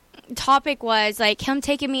topic was like him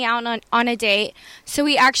taking me out on a date. So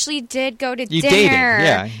we actually did go to You dinner. dated,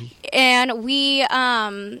 yeah. And we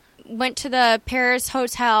went to the Paris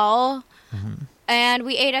hotel. and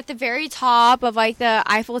we ate at the very top of like the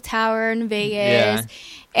Eiffel Tower in Vegas. Yeah.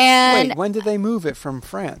 And Wait, when did they move it from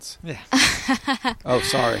France? Yeah. Oh,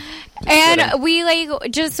 sorry. Just and kidding. we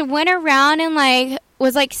like just went around and like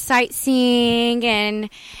was like sightseeing, and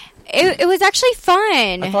it was actually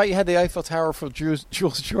fun. I thought you had the Eiffel Tower for Jules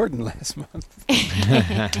Jordan last month.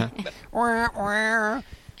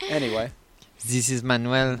 Anyway. This is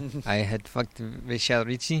Manuel. I had fucked Michelle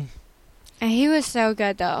Richie. And he was so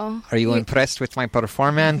good though. Are you impressed with my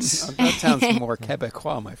performance? That sounds more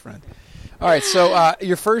Quebecois, my friend. All right, so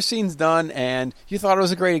your first scene's done, and you thought it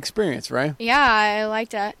was a great experience, right? Yeah, I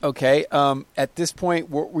liked it. Okay. At this point,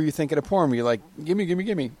 what were you thinking of porn? Were you like,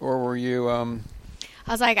 gimme? Or were you...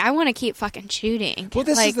 I was like, I want to keep fucking shooting. Well,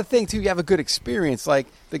 this like, is the thing, too. You have a good experience. Like,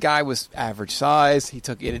 the guy was average size. He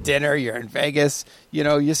took you to dinner. You're in Vegas. You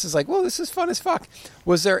know, this is like, well, this is fun as fuck.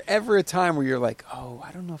 Was there ever a time where you're like, oh,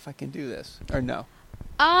 I don't know if I can do this? Or no?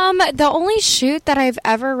 The only shoot that I've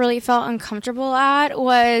ever really felt uncomfortable at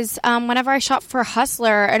was whenever I shot for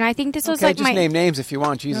Hustler, and I think this was Okay, like just my... name names if you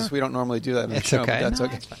want. Jesus, we don't normally do that in the It's show, okay. but that's No,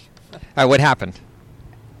 okay. All right, what happened?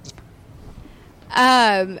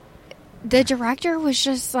 The director was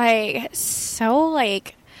just like so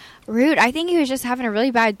like rude. I think he was just having a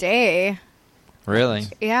really bad day. Really?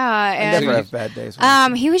 Yeah, I and never have bad days.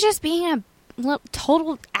 he was just being a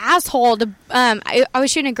total asshole. I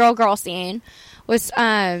was shooting a girl scene. Was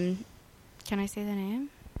can I say the name?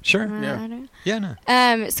 Sure. Yeah. Yeah,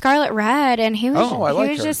 no. Scarlet Red, and he was Oh, I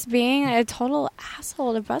like her. just being a total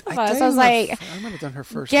asshole to both of I us. think I was like, I might have done her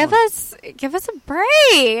first give one. us a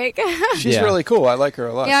break. She's Yeah. really cool. I like her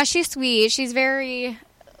a lot. Yeah, she's sweet. She's very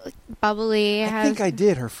bubbly. I think I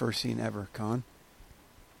did her first scene ever, Con.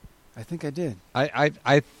 I think I did.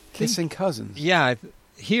 I Kissing cousins. yeah,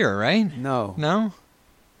 here, right? No. No?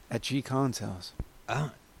 At G Con's house. Oh.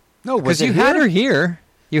 No, Because was you it had here? her here.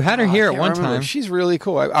 You had her Oh, I here at can't one remember. time. She's really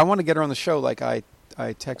cool. I want to get her on the show. Like I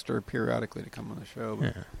text her periodically to come on the show.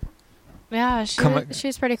 But Yeah, Come-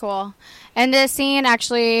 she's pretty cool. And the scene,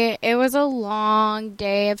 actually, it was a long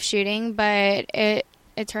day of shooting, but it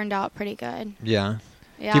turned out pretty good. Yeah.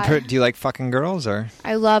 Yeah, Do you like fucking girls or?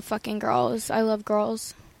 I love fucking girls. I love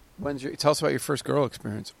girls. Tell us about your first girl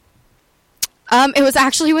experience. It was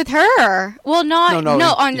actually with her. Well, not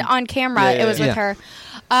No, on camera. Yeah, it was yeah. with her.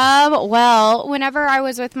 Well, whenever I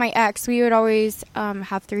was with my ex, we would always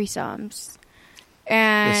have threesomes.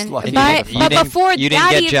 And Just like- but You before you that, didn't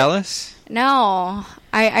get even- jealous? No,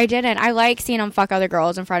 I didn't. I like seeing them fuck other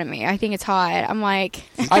girls in front of me. I think it's hot. I'm like,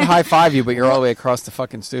 I'd high five you, but you're all the way across the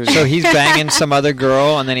fucking studio. So he's banging some other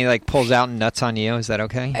girl, and then he like pulls out and nuts on you. Is that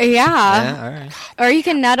okay? yeah. All right. Or you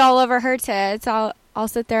can nut all over her tits. I'll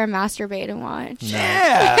sit there and masturbate and watch.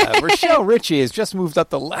 yeah, Rochelle Ritchie has just moved up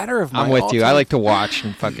the ladder of my I'm with you. I all-time- like to watch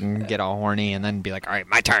and fucking get all horny, and then be like, "All right,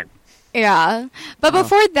 my turn." Yeah. But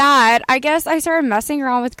before that, I guess I started messing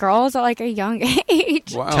around with girls at like a young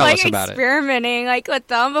age. Wow. Tell like us about it. experimenting like with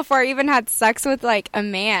them before I even had sex with like a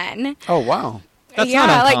man. Oh wow. That's yeah,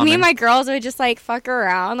 not like me uncommon. and my girls would just like fuck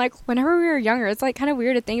around. Like whenever we were younger, it's like kind of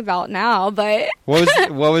weird to think about now, but What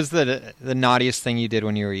was the naughtiest thing you did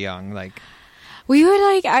when you were young? Like, we would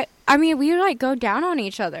like I mean we would like go down on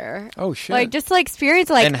each other. Oh shit. Like just like experience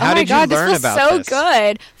like And oh how my did you god, this learn feels about so this?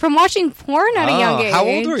 good from watching porn at a young age. how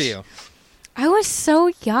old were you? I was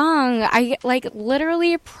so young. I like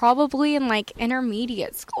literally probably in like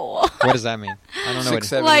intermediate school. What does that mean? I don't know.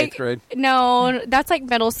 6th, 7th, Like 8th grade. no, that's like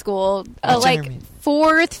middle school. What's Like intermediate?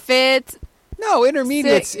 4th, 5th. No,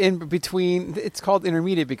 intermediate's in between. It's called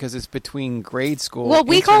intermediate because it's between grade school. Well,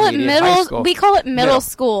 we call it intermediate, high middle. school. We call it middle Middle.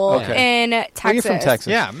 school Okay. in Texas. Are you from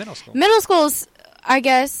Texas? Yeah, middle school. Middle school's, I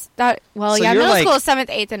guess that. Well, So yeah, you're middle like- school is 7th,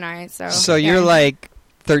 8th, and 9th. So. So yeah. you're like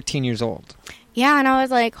 13 years old. Yeah, and I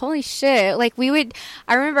was like, holy shit! Like we would.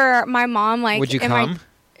 I remember my mom like. Would you in come?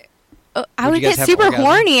 I Would would you guys get have super orgasm?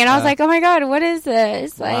 horny, and I was like, oh my god, what is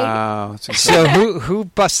this? Like. Wow. It's So incredible. who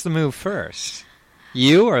busts the move first?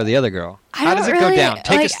 You or the other girl? I How does it don't go really- down? Take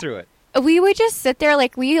like, us through it. We would just sit there,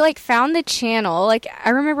 like, we, like, found the channel. Like, I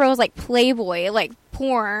remember it was, like, Playboy, like,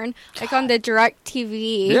 porn, like, on the Direct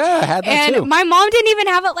TV. Yeah, I had that and too. my mom didn't even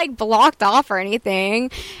have it, like, blocked off or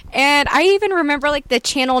anything. And I even remember, like, the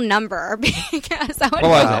channel number because I would What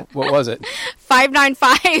was Wow. it? What was it?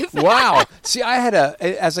 595. Wow. See, I had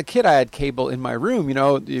as a kid, I had cable in my room. You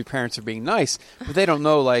know, your parents are being nice, but they don't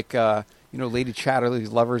know, like, Lady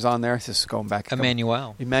Chatterley's Lovers on there. This is going back.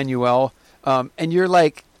 Emmanuel. And you're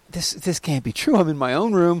like, this can't be true. I'm in my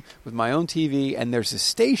own room with my own TV, and there's a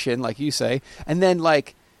station, like you say, and then,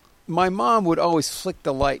 like, my mom would always flick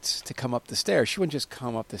the lights to come up the stairs. She wouldn't just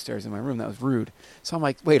come up the stairs in my room. That was rude. So I'm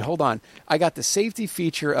like, wait, hold on. I got the safety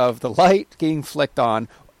feature of the light getting flicked on,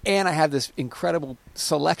 and I have this incredible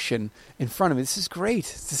selection in front of me. This is great.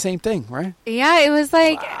 It's the same thing, right? Yeah, it was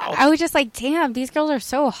like, Wow. I was just like, damn, these girls are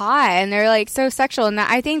so hot and they're like so sexual. And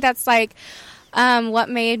I think that's like what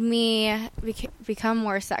made me become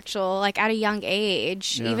more sexual, like at a young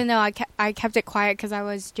age. Yeah. Even though I kept it quiet because I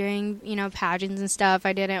was doing, pageants and stuff.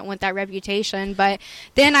 I didn't want that reputation. But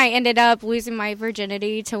then I ended up losing my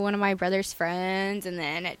virginity to one of my brother's friends. And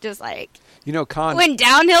then it just like Con, went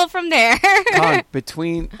downhill from there. Con,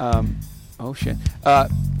 between,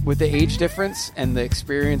 with the age difference and the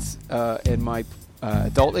experience in my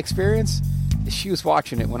adult experience, she was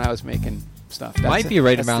watching it when I was making stuff. Might be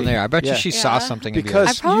right around there. I bet yeah. you she saw Yeah. something. and be Because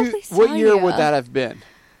like, I probably what saw year ya. would that have been?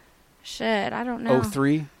 Shit, I don't know.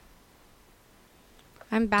 03?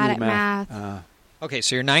 I'm bad Do at the math. okay,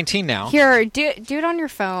 so you're 19 now. Here, do it on your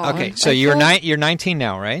phone. Okay, so I you're feel- you're 19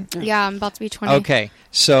 now, right? Yeah, I'm about to be 20. Okay,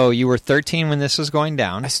 so you were 13 when this was going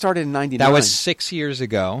down. I started in 99. That was 6 years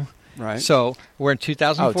ago. right. So we're in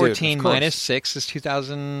 2014. of course. Minus 6 is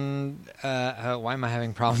 2000. Why am I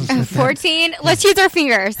having problems with that? 14. Let's use our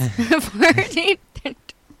fingers. 14.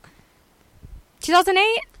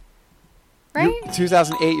 2008? Right?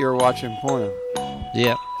 2008, you were watching porno.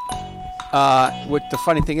 Yep. What the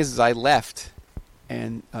funny thing is I left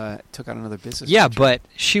and took on another business. Yeah, venture. but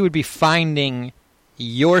she would be finding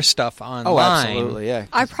your stuff online. Oh, absolutely, yeah.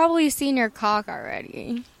 I've probably seen your cock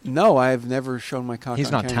already. No, I've never shown my cock. He's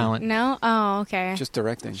on not camera. talent. No? Oh, okay. Just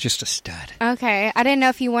directing. He's just a stud. Okay. I didn't know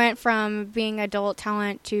if you went from being adult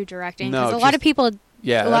talent to directing. No, Because a lot just- of people...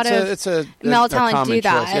 Yeah, a lot of it's a male a talent common do choice,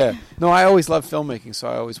 that. Yeah. No, I always loved filmmaking, so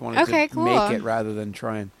I always wanted Okay, to cool. make it rather than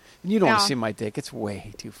try and you don't want Yeah. to see my dick. It's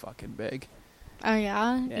way too fucking big. Oh,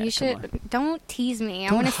 yeah? Yeah, You come should... Don't tease me. I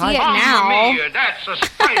Don't want to see hide- it Mamma now. mia, that's a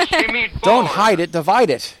spicy meatball. Don't hide it, divide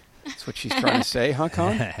it. That's what she's trying to say, huh,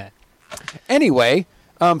 Con? Anyway,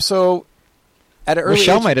 so at an early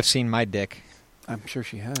Rochelle age, might have seen my dick. I'm sure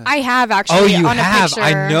she has. I have, actually. Oh, you on a have. picture.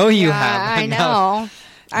 I know you Yeah, have. I I know. know.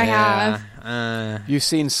 I have. have. You've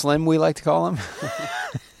seen Slim, we like to call him.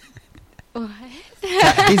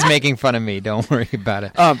 He's making fun of me. Don't worry about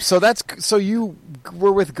it. So you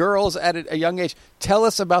were with girls at a young age. Tell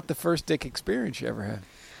us about the first dick experience you ever had.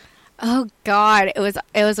 Oh God, it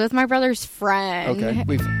was with my brother's friend. Okay,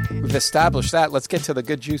 we've established that. Let's get to the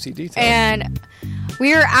good juicy details. And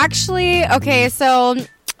we were actually so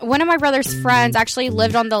one of my brother's friends actually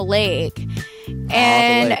lived on the lake,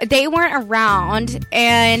 and lake. they weren't around,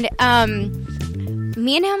 and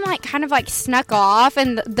me and him kind of snuck off,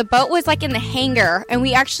 and the boat was in the hangar, and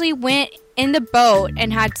we actually went in the boat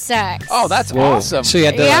and had sex. Oh, that's awesome. So you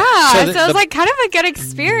had to, yeah, so, the- it was kind of a good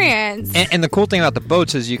experience. and the cool thing about the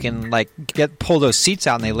boats is you can pull those seats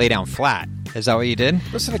out and they lay down flat. Is that what you did?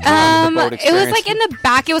 Listen to Con with the boat It was experience. in the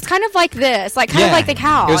back. It was kind of like this, kind Yeah. of like the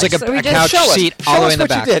couch. It was like a- So we a just- couch Show us. seat Show all the way us in the what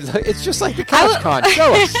back. you did. It's just like the couch, Con.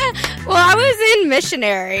 Show us. Well, I was in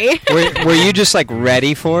missionary. Were you just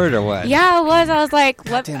ready for it or what? Yeah, I was. I was like,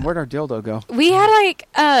 what? Damn, where'd our dildo go? We had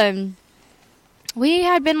we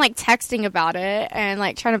had been texting about it and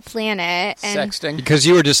trying to plan it. And Sexting. Because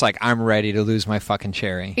you were just I'm ready to lose my fucking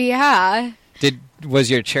cherry. yeah.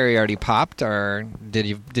 Was your cherry already popped, or did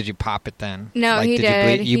you pop it then? No, he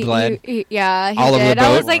did. You bled. Yeah, he All over did. the I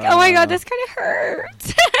was boat? like, oh my God, this kind of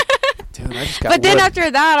hurts. Dude, I just got But then wood.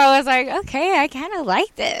 after that, I was like, okay, I kind of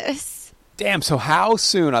like this. Damn, so how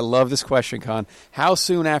soon, I love this question, Con, how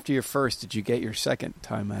soon after your first did you get your second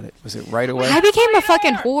time at it? Was it right away? I became a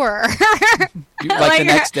fucking whore. The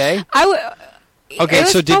next day? I would. Okay,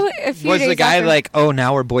 so was the guy after. oh,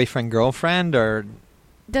 now we're boyfriend girlfriend, or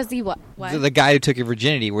Does he what? What? the guy who took your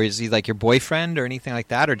virginity? Was he your boyfriend or anything like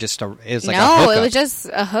that, or just a no, hookup? it was just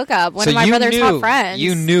a hookup. One So of my you brother's knew, top friends.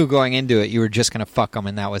 You knew going into it you were just gonna fuck him,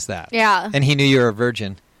 and that was that. Yeah. And he knew you were a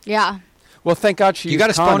virgin. Yeah. Well, thank God she You used got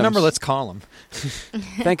his condoms. phone number? Let's call him.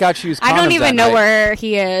 Thank God she used condoms I don't that even know night. where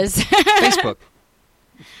he is. Facebook.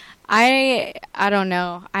 I don't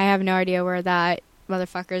know. I have no idea where that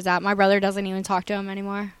motherfucker's at. My brother doesn't even talk to him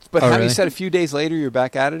anymore. But Oh, how you really? said a few days later you're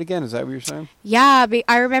back at it again? Is that what you're saying? Yeah,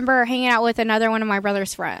 I remember hanging out with another one of my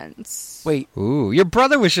brother's friends. Wait, Ooh, your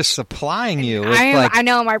brother was just supplying you with I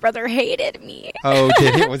know my brother hated me. Oh,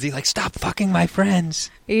 did he? Was he stop fucking my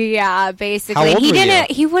friends? Yeah, basically. How old he were you?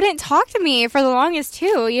 didn't he wouldn't talk to me for the longest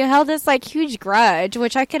too. He held this huge grudge,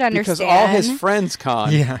 which I could understand. because all his friends,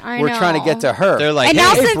 Con, Yeah. I were trying to know. get to her. They're like, And hey,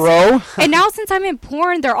 now hey, since- bro. And now since I'm in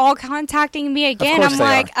porn, they're all contacting me again. course I'm they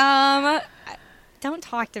like, don't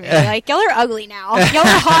talk to me. Y'all are ugly now. Y'all were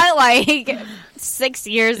hot 6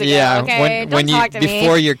 years ago. yeah, Okay, when don't talk to me.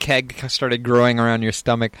 before your keg started growing around your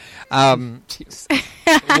stomach.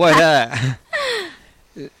 What?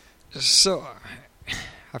 So,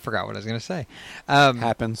 I forgot what I was going to say.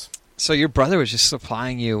 Happens. So your brother was just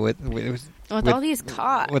supplying you with all these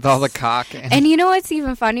cocks. with all the cock. And you know what's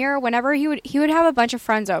even funnier? Whenever he would have a bunch of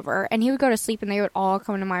friends over, and he would go to sleep, and they would all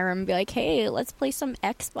come to my room and be like, "Hey, let's play some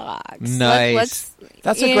Xbox." Nice.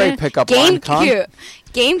 That's a great pickup line, Con.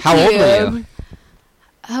 GameCube. How old were you?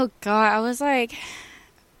 Oh God, I was like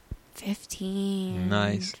 15.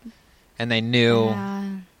 Nice. And they knew. Yeah.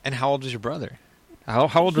 And how old was your brother? How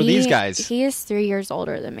old were these guys? He is 3 years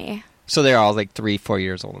older than me. So they're all like 3-4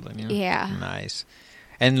 years older than you? Yeah. Nice.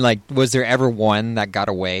 And like, was there ever one that got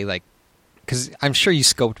away? Like, because I'm sure you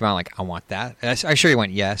scoped them out like, I want that. I'm sure you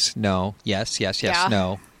went, yes, no, yes, yes, yes, Yeah.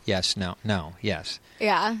 no, yes, no, no, yes.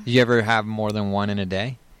 Yeah. Did you ever have more than one in a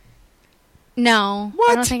day? No.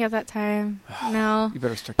 What? I don't think at that time. No. You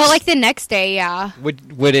better start. But like the next day, yeah.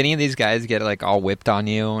 Would any of these guys get like all whipped on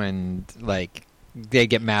you and like they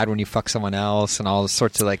get mad when you fuck someone else and all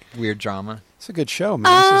sorts of like weird drama? It's a good show,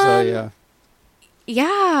 man. This is a.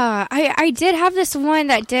 Yeah. I did have this one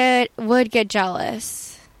that would get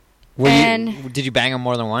jealous. Did you bang him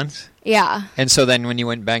more than once? Yeah. And so then when you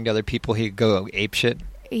went and banged other people, he'd go ape shit?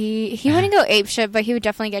 He wouldn't go ape shit, but he would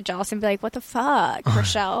definitely get jealous and be like, "What the fuck,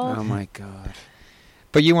 Rochelle?" Oh my God.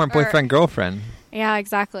 But you weren't boyfriend, girlfriend. Yeah,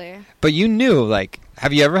 exactly. But you knew, like,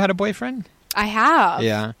 have you ever had a boyfriend? I have.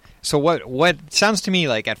 Yeah. So what sounds to me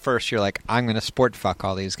like at first you're like, I'm going to sport fuck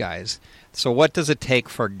all these guys. So what does it take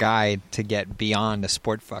for a guy to get beyond a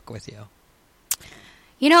sport fuck with you?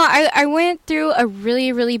 You know, I went through a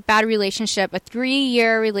really, really bad relationship, a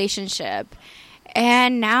 3-year relationship.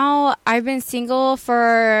 And now I've been single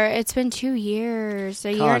it's been 2 years,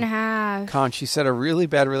 a year and a half. Con, she said a really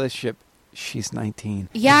bad relationship. She's 19.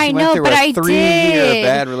 Yeah, She I went know, through but a I 3-year did.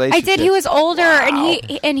 bad relationship. I did. He was older, Wow.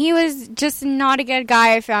 and he was just not a good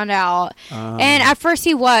guy. I found out, and at first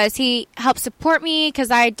he was. He helped support me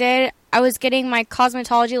because I was getting my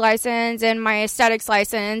cosmetology license and my aesthetics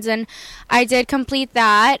license, and I did complete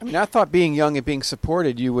that. I mean, I thought being young and being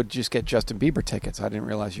supported, you would just get Justin Bieber tickets. I didn't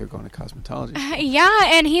realize you were going to cosmetology. Yeah,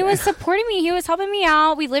 and he was supporting me. He was helping me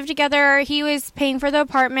out. We lived together. He was paying for the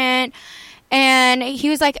apartment. And he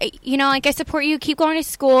was like, you know, like, I support you. Keep going to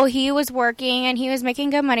school. He was working, and he was making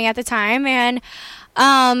good money at the time. And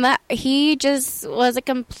he just was a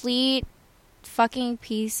complete fucking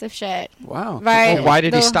piece of shit. Wow. Right. Well, why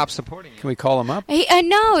did he stop supporting you? Can we call him up?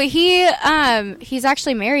 No, he's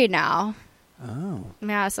actually married now. Oh.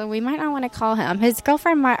 Yeah, so we might not want to call him. His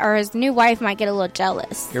girlfriend or his new wife might get a little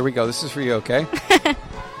jealous. Here we go. This is for you, okay?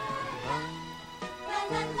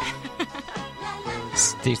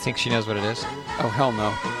 Do you think she knows what it is? Oh, hell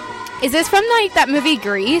no. Is this from, like, that movie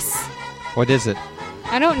Grease? What is it?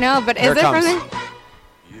 I don't know, but Here is it it from comes. the...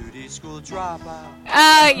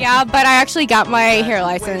 yeah, but I actually got my hair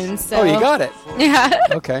license. So. Oh, you got it. Yeah.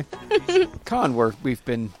 Okay. Con, we've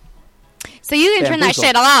been So you can turn that Bamboozled.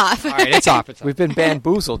 shit off. All right, it's off. It's off. we've been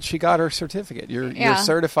bamboozled. She got her certificate. You're Yeah. a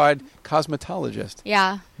certified cosmetologist.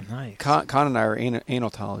 Yeah. Nice. Con and I are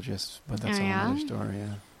analtologists, but that's Oh, yeah? another story.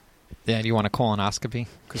 Yeah, Yeah, do you want a colonoscopy?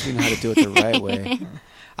 because we know how to do it the right way.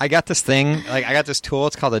 I got this thing, like I got this tool.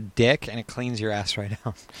 It's called a dick, and it cleans your ass right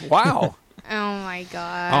out. Wow. Oh my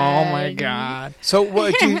god. Oh my god! So,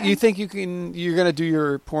 what do you think you're going to do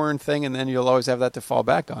your porn thing, and then you'll always have that to fall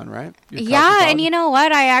back on, right? Your Yeah, and cosmetology? you know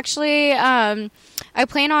what? I actually I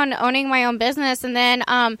plan on owning my own business, and then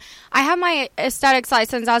I have my aesthetics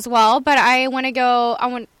license as well. But I want to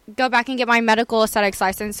go back and get my medical aesthetics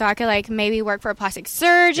license so I could like maybe work for a plastic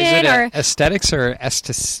surgeon Is it or. aesthetics or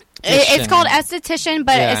esthetician? It's called esthetician,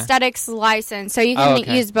 but Yeah. aesthetics license, so you can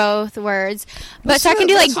okay. use both words. But Listen so I can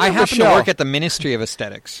to- do like listen I to happen to Rochelle. work at the Ministry of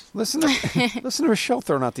Aesthetics. Listen to Rochelle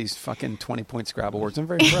throwing out these fucking 20-point Scrabble words. I'm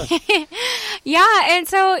very impressed. yeah, and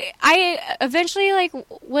so I eventually like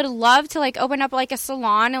would love to like open up like a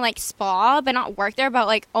salon and like spa, but not work there, but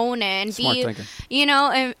like own it and Smart be, thinking. you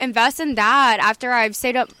know, invest in that after I've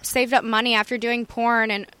saved up money after doing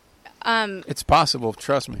porn and. It's possible.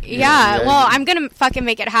 Trust me. Yeah, well, I'm gonna fucking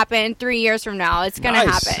make it happen 3 years from now. It's gonna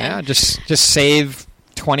Nice. happen. Yeah, just save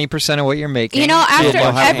 20% of what you're making. You know, after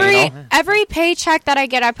You'll have- every paycheck that I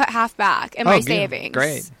get, I put half back in my good. savings.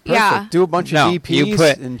 Great. Perfect. Yeah. Do a bunch No, of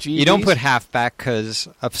DPs and GBs. you don't put half back because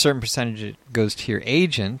a certain percentage goes to your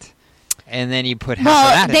agent, and then you put half of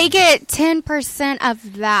Well, that. they in. get 10%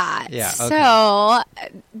 of that. Yeah, okay. So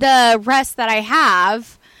the rest that I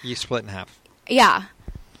have, You split in half. yeah,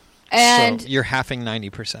 and so you're halving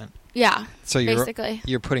 90%. yeah, So basically,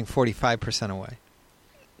 you're putting 45% away.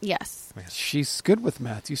 yes. She's good with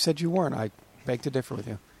math. You said you weren't. I beg to differ with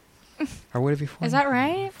you. Or would it be 40? Is that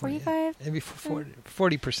right? 45? It'd be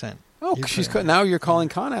 40%. Oh, You she's put- now you're calling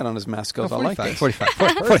Con out on his math skills. I like this. 45.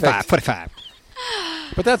 45. 45. 45.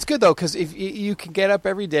 But that's good though, because if you can get up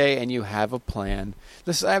every day and you have a plan.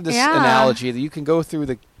 I have this Yeah. analogy that you can go through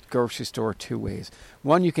the grocery store two ways.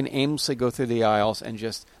 One, you can aimlessly go through the aisles and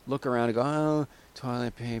just look around and go, oh,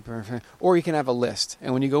 toilet paper. Or you can have a list.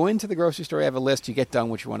 And when you go into the grocery store, you have a list. You get done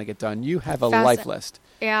what you want to get done. You have a life list.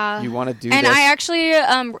 Yeah. You want to do and this. I actually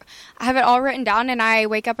I have it all written down, and I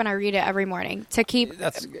wake up and I read it every morning to keep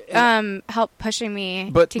help pushing me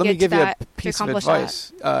But to let get me give to you that, a to piece of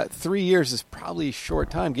accomplish advice. 3 years is probably a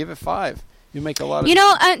short time. Give it 5. You make a lot of... You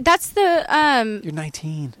know, that's the... You're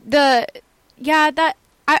 19.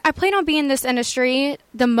 I plan on being in this industry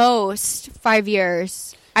the most 5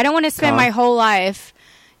 years. I don't want to spend my whole life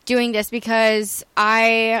doing this because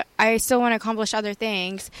I still want to accomplish other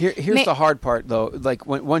things. Here's the hard part, though. Like,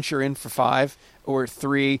 once you're in for 5 or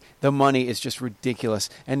 3, the money is just ridiculous.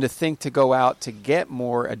 And to think to go out to get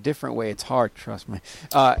more a different way, it's hard, trust me.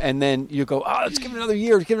 And then you go, let's give it another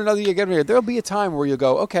year, give it another year. There'll be a time where you'll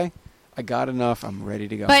go, okay, I got enough. I'm ready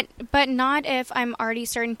to go. But not if I'm already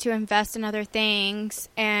starting to invest in other things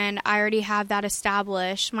and I already have that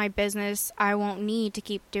established. My business, I won't need to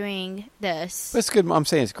keep doing this. But it's good. I'm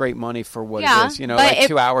saying it's great money for what it is. You know, but like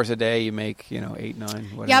 2 hours a day, you make 8, 9,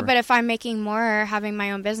 whatever. Yeah, but if I'm making more having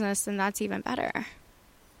my own business, then that's even better.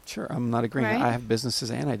 Sure, I'm not agreeing. Right? I have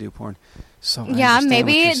businesses and I do porn. So yeah,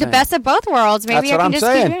 maybe the best of both worlds. Maybe That's what I can I'm just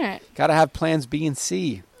saying. keep doing it. Got to have plans B and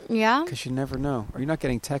C. Yeah. Because you never know. Are you not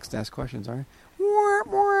getting text to ask questions, are you?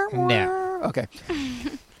 No. Okay.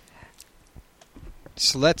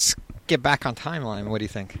 So let's get back on timeline. What do you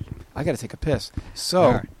think? I got to take a piss. So,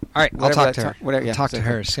 All right. I'll talk to her. Yeah, Talk to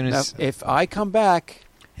her as soon as. Now, if I come back,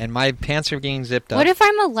 And my pants are getting zipped up. What if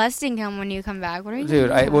I'm molesting him when you come back? What are you dude,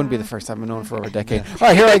 doing? it wouldn't be the first time. I've known him for over a decade. All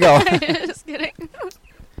right, here I go. Just kidding.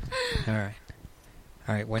 All right.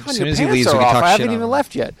 All right. When, God, as your soon as he pants leaves, we are can off. talk I shit haven't on even him.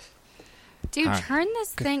 left yet. Dude, All right. turn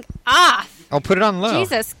this thing off. I'll put it on low.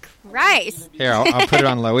 Jesus Christ. Here, I'll put it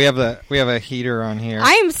on low. We have a heater on here.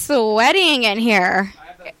 I'm sweating in here.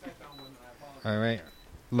 All right.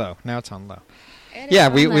 Low. Now it's on low. It is Yeah,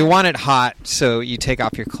 on we there. want it hot, so you take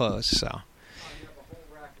off your clothes. So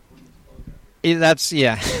that's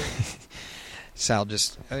Sal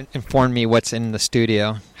just informed me what's in the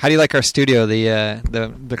studio. How do you like our studio?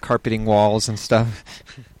 The carpeting walls and stuff.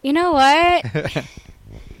 You know what?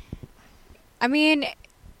 I mean,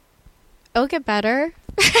 it'll get better.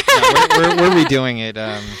 Yeah, we're redoing it.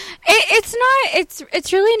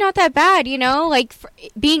 It's really not that bad, you know. Like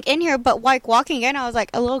being in here, but like walking in, I was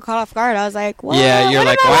like a little caught off guard. I was like, "What? Yeah, you're what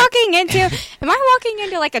like, am I what? walking into? Am I walking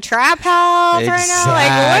into like a trap house right now?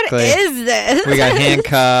 Like, what Exactly. is this? We got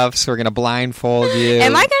handcuffs. We're gonna blindfold you. Are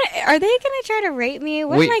they gonna try to rape me?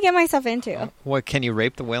 What Wait. am I getting myself into? What? Can you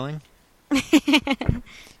rape the willing?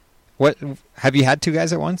 What? Have you had 2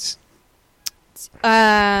 guys at once?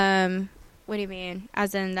 What do you mean?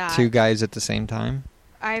 As in that? 2 guys at the same time?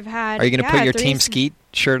 I've had. Are you going to put your 3 Team Skeet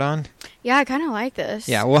shirt on? Yeah, I kind of like this.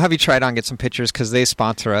 Yeah, we'll have you try it on, get some pictures, because they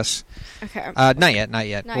sponsor us. Okay. Not yet. Not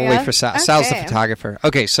we'll yet? wait for Sal. Sal's the Okay. photographer.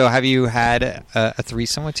 Okay, so have you had a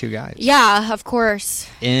threesome with 2 guys? Yeah, of course.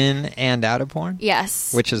 In and out of porn?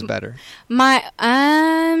 Yes. Which is better? My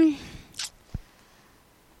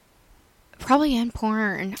probably in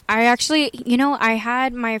porn. I actually, I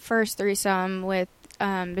had my first threesome with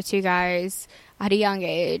the 2 guys at a young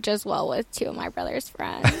age, as well with 2 of my brother's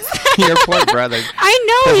friends. Your poor brother.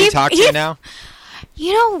 I know. Does he talk to you now?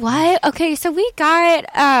 You know what? Okay, so we got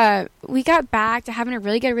back to having a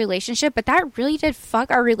really good relationship, but that really did fuck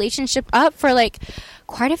our relationship up for like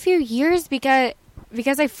quite a few years because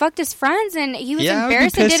I fucked his friends and he was Yeah, I would be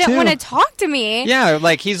embarrassed and pissed didn't too. want to talk to me. Yeah,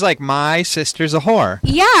 like he's like, my sister's a whore.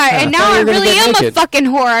 Yeah, and I now thought you I were gonna really get am a naked. fucking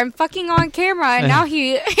whore. I'm fucking on camera, and now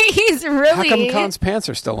he's really. How come Khan's pants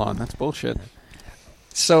are still on? That's bullshit.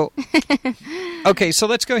 So, okay, so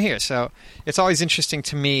let's go here. So it's always interesting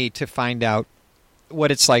to me to find out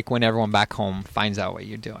what it's like when everyone back home finds out what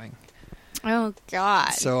you're doing. Oh God.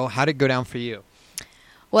 So how did it go down for you?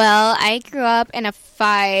 Well, I grew up in a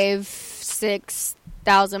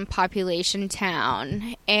 5,000-6,000 population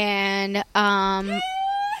town, and And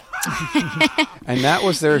that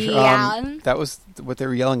was their Yeah. that was what they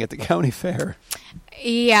were yelling at the county fair.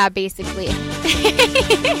 yeah, basically.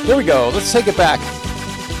 Here we go. Let's take it back.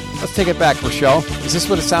 Let's take it back, Rochelle. Is this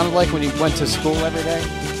what it sounded like when you went to school every day?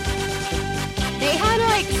 They had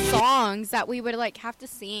like songs that we would like have to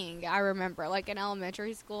sing. I remember, like in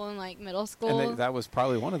elementary school and like middle school. And that was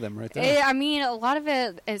probably one of them right there. I mean, a lot of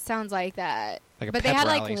it sounds like that. Like a But they pep had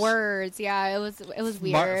like rallies. words. Yeah, it was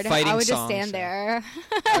weird. fighting I would just songs, stand yeah.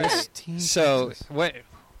 there. So what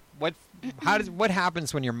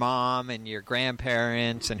happens when your mom and your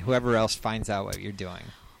grandparents and whoever else finds out what you're doing?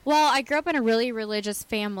 Well, I grew up in a really religious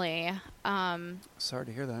family. Sorry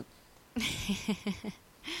to hear that.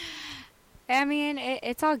 I mean,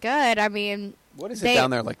 it's all good. I mean, What is it down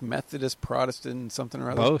there? Like Methodist, Protestant, something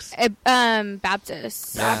or other? Both.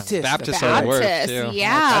 Baptist. Yeah, Baptist. Baptists are the worst, Baptist, too.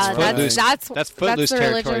 yeah, That's Footloose the territory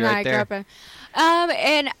religion right I grew there. up in.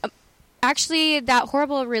 And actually, that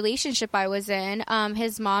horrible relationship I was in,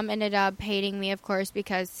 his mom ended up hating me, of course,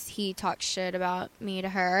 because he talked shit about me to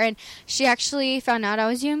her, and she actually found out I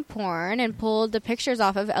was doing porn and pulled the pictures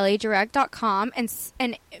off of ladirect.com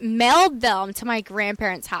and mailed them to my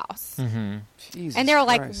grandparents' house. Mm-hmm. Jesus And they were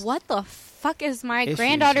like, Christ. "What the fuck is my Issues,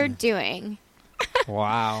 granddaughter yeah. doing?"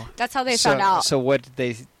 Wow. That's how they found out. So what did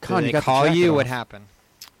they, Con, did you they got the call jacket you? off. What happened?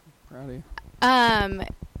 Proud of you.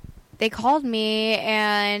 They called me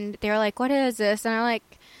and they were like, "What is this?" And I like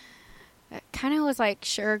kind of was like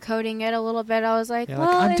sugarcoating it a little bit. I was like, You're "Well,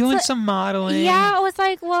 like, I'm it's doing a-" some modeling. Yeah, I was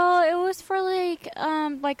like, "Well, it was for like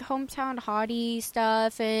hometown hottie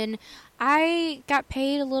stuff, and I got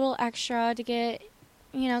paid a little extra to get."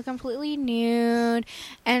 Completely nude.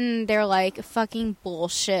 And they're like, fucking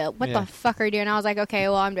bullshit. What Yeah. the fuck are you doing? I was like, okay,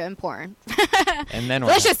 well, I'm doing porn. And then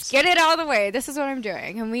what Let's happens? just get it out of the way. This is what I'm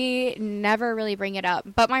doing. And we never really bring it up.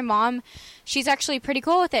 But my mom, she's actually pretty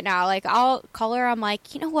cool with it now. Like, I'll call her. I'm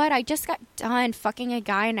like, you know what? I just got done fucking a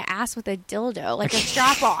guy in the ass with a dildo, like a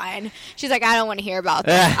strap on. She's like, I don't want to hear about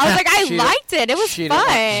that. I was like, I She liked it. It was She fun.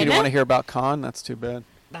 didn't want to hear about Con. That's too bad.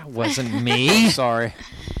 That wasn't me. Sorry.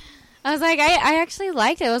 I was like, I actually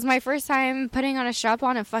liked it. It was my first time putting on a strap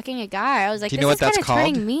on and fucking a guy. I was like, Do you this know what is that's kind of called?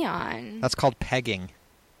 turning me on. That's called pegging.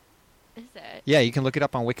 Is it? Yeah, you can look it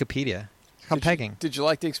up on Wikipedia. It's called pegging. Did you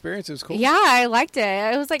like the experience? It was cool. Yeah, I liked it.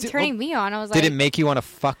 It was like Did- turning me on. I was Did like, it make you want to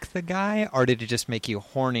fuck the guy, or did it just make you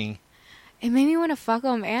horny? it made me want to fuck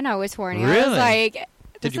him, and I was horny. I Really? was like, this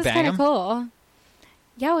Did you is bang kind of him? cool.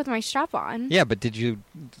 Yeah, with my strap on. Yeah, but did you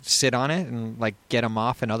sit on it and like get him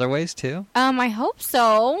off in other ways too? I hope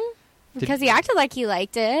so. Because he acted like he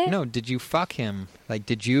liked it. No, did you fuck him? Like,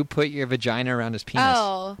 did you put your vagina around his penis?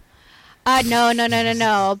 Oh.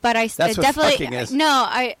 No. But I That's what definitely fucking is. no.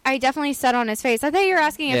 I definitely sat on his face. I thought you were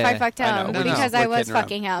asking if Yeah, I fucked him I know. No, no. because We're I was kidding around.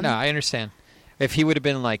 fucking him. No, I understand. If he would have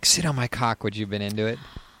been like, sit on my cock, would you have been into it?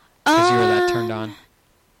 Because you were that turned on.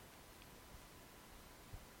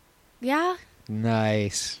 Yeah,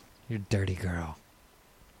 Nice. You're a dirty girl.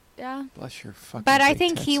 yeah. Bless your fucking. But I big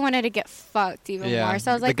think tits. he wanted to get fucked even Yeah. more.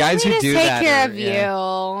 So I was The like, guys let me who just do take that care are- of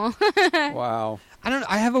you. Wow.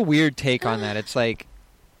 I have a weird take on that. It's like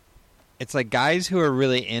guys who are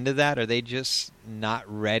really into that, are they just not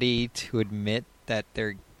ready to admit that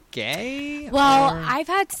they're gay? Well, Or- I've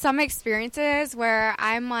had some experiences where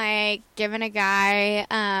I'm like giving a guy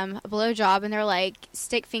a blowjob and they're like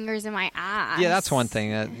stick fingers in my ass. yeah, that's one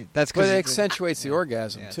thing. That's But because it accentuates the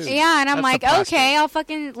orgasm Yeah. too. Yeah, and I'm That's like, the plastic.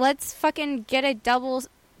 okay, let's fucking get a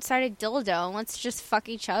double-sided dildo and let's just fuck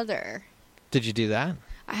each other. Did you do that?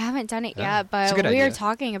 I haven't done it Yeah, yet, it's a but good we were idea.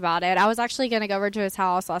 talking about it. I was actually going to go over to his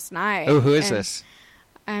house last night. Oh, who is and this?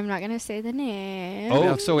 I'm not going to say the name.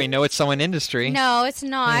 Oh, so we know it's someone industry. No, it's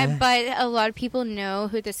not, Yeah. but a lot of people know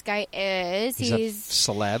who this guy is. He's a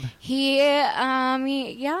celeb.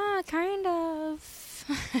 Yeah, kind of.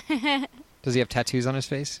 Does he have tattoos on his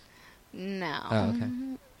face? No. Oh, okay.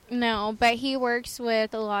 No, but he works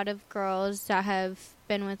with a lot of girls that have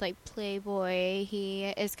been with like Playboy. He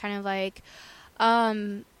is kind of like,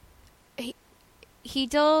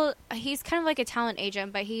 he's kind of like a talent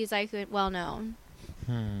agent, but he's like well known.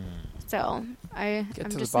 So I'm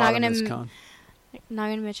Get to just the not bottom of this, gonna Con. not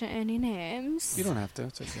gonna mention any names. You don't have to.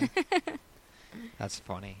 It's okay. That's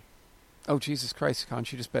funny. Oh Jesus Christ, Con!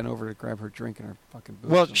 She just bent over to grab her drink and her fucking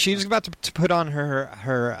boobs. Well, and she's stuff. about to put on her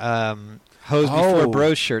hose before Oh.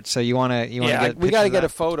 bros shirt. So you want to Yeah, get we got to get a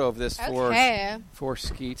that? photo of this Okay. for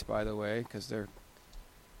Skeets, by the way, because they're.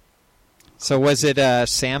 So was it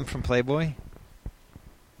Sam from Playboy?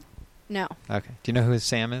 No. Okay. Do you know who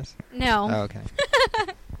Sam is? No. Oh, okay.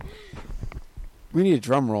 We need a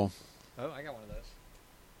drum roll. Oh, I got one of those.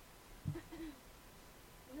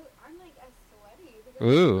 I'm like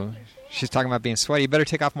sweaty. Ooh, she's talking about being sweaty. You better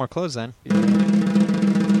take off more clothes then.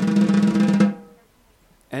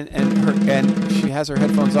 And she has her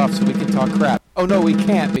headphones off, so we can talk crap. Oh no, we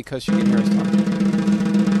can't because she can hear us talking.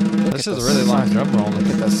 This is a really long drum roll. Look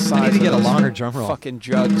at the size. I need to of get a those longer drum roll. Fucking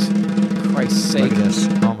jugs. Christ's sake. Look at this.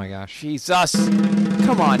 Oh my gosh. Jesus.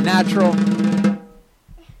 Come on, natural.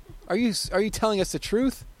 Are you telling us the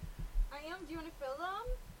truth? I am. Do you want to fill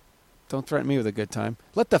them? Don't threaten me with a good time.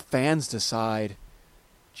 Let the fans decide.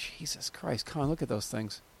 Jesus Christ, Con, look at those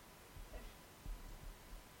things.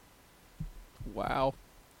 Wow.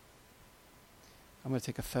 I'm going to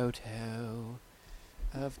take a photo.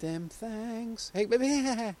 of them things. Hey,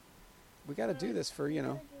 baby, we got to do this for,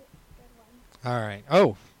 All right.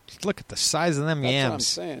 Oh, look at the size of them That's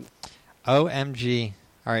yams. what I'm saying. OMG.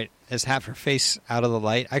 All right. Is half her face out of the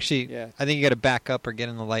light? Actually, Yeah. I think you got to back up or get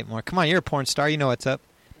in the light more. Come on, you're a porn star. You know what's up.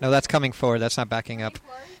 No, that's coming forward. That's not backing up.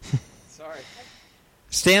 Sorry.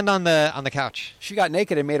 Stand on the couch. She got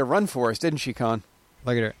naked and made a run for us, didn't she, Con?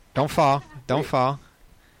 Look at her. Don't fall. Don't fall.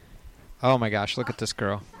 Oh my gosh, look at this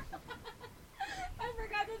girl. I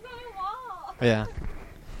forgot this on a wall. Yeah.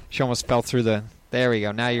 She almost fell through the... There we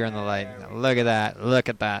go. Now you're in the light. Look at that. Look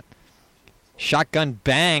at that. Shotgun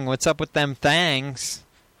bang. What's up with them thangs?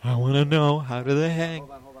 I want to know. How do they hang?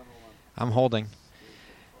 Hold on. I'm holding.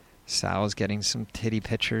 Sal's getting some titty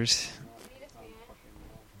pictures.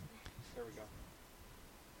 There we go.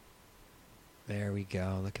 There we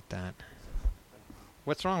go. Look at that.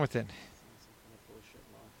 What's wrong with it?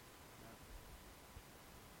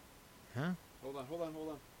 Huh? Hold on.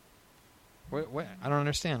 What? I don't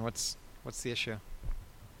understand. What's the issue? All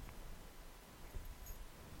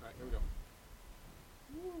right, here we go.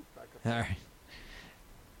 Back up. All right.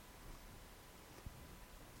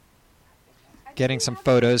 Getting some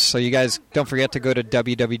photos. So you guys don't forget to go to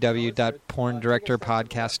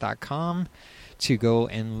www.porndirectorpodcast.com to go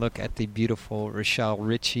and look at the beautiful Rochelle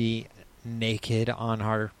Ritchie naked on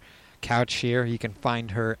our couch here. You can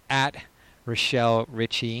find her at Rochelle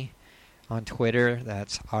Ritchie on Twitter.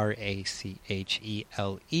 That's RACHELERICHEY.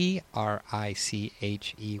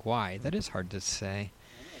 That is hard to say.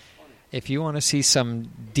 If you want to see some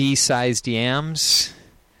D-sized yams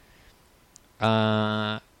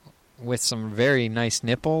with some very nice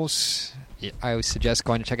nipples, I would suggest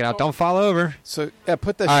going to check it out. Don't fall over. So,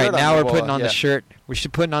 put the All shirt right, on. now we're wall, putting on yeah. the shirt. We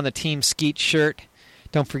should put on the Team Skeet shirt.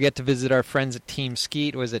 Don't forget to visit our friends at Team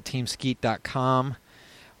Skeet. It was at teamskeet.com.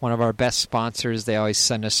 One of our best sponsors. They always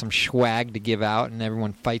send us some swag to give out, and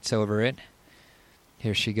everyone fights over it.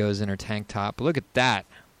 Here she goes in her tank top. Look at that.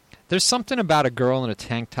 There's something about a girl in a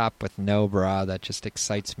tank top with no bra that just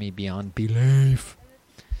excites me beyond belief.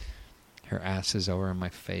 Her ass is over in my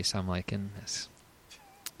face. I'm liking this.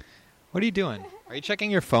 What are you doing? Are you checking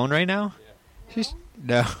your phone right now? Yeah. She's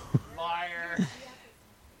no. Liar.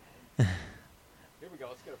 Here we go.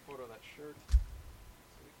 Let's get a photo of that shirt. So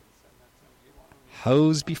we can send that to him. You want him?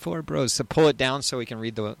 Hose before bros. So pull it down so we can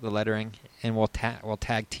read the lettering, and we'll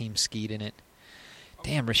tag Team Skeet in it.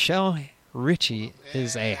 Damn, Rochelle Ritchie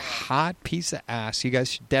is a hot piece of ass. You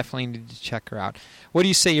guys should definitely need to check her out. What do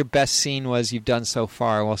you say your best scene was you've done so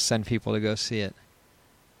far? We'll send people to go see it.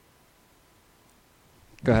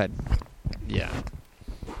 Go ahead. Yeah.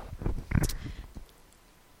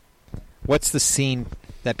 What's the scene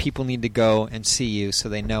that people need to go and see you so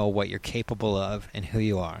they know what you're capable of and who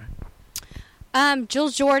you are?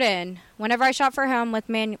 Jules Jordan. Whenever I shot for him with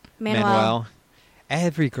Manuel.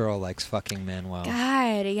 Every girl likes fucking Manuel.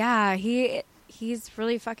 God, yeah, he's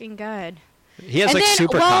really fucking good. He has And like then,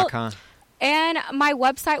 super well, cock, huh? And my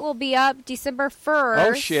website will be up December 1st.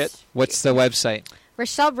 Oh, shit. What's the website?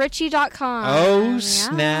 RochelleRitchie.com. Oh, Yeah.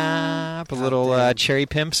 snap. A God little damn. cherry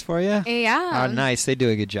pimps for you? Yeah. Oh, nice. They do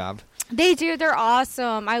a good job. They do. They're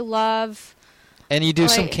awesome. I love... And you do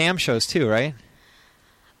some Like- cam shows too, right?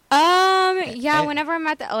 Yeah, And- whenever I'm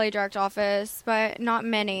at the LA Direct office, but not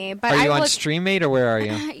many. But Are you I on look, StreamMate or where are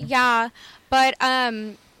you? Yeah, but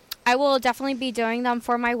I will definitely be doing them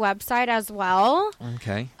for my website as well.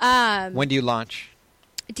 Okay. Um, When do you launch?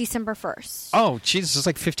 December 1st. Oh, Jesus, it's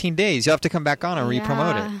like 15 days. You'll have to come back on and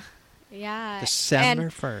re-promote it. Yeah. December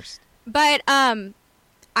And- 1st. But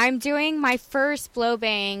I'm doing my first blow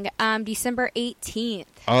bang December 18th.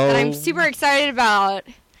 Oh. That I'm super excited about.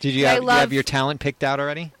 Did you I have, you love- have your talent picked out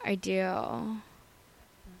already? I do.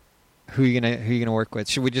 Who you gonna work with?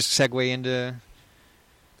 Should we just segue into?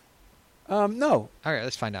 No. All right,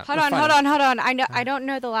 let's find out. Hold Let's on. find I don't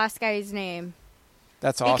know the last guy's name.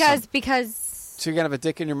 That's awesome. Because So you're going to have a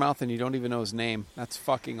dick in your mouth and you don't even know his name. That's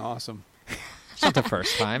fucking awesome. It's not the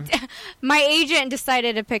first time. my agent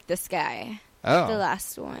decided to pick this guy. The Oh,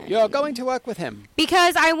 last one. You're going to work with him.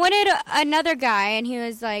 Because I wanted another guy, and he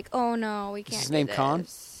was like, "Oh no, we can't." his do name Khan?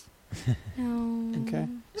 this." No. Okay.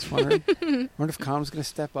 Just wondering. Wonder if Khan's going to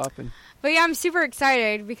step up and... But yeah, I'm super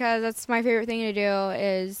excited because that's my favorite thing to do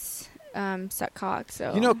is suck cock.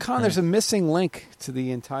 So You know, Khan, there's a missing link to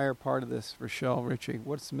the entire part of this, Rochelle Ritchie.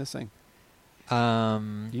 What's missing?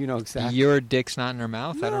 You know exactly. your dick's not in her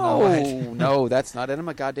mouth. No, I don't know what. no, that's not it. I'm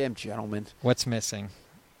a goddamn gentleman. What's missing?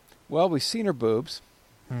 Well, we've seen her boobs.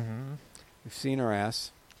 Mm-hmm. We've seen her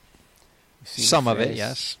ass. We've seen Some her of it, face.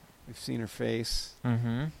 yes. We've seen her face.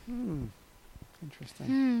 Mm-hmm.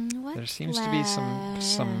 Interesting. what There seems to be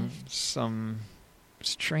some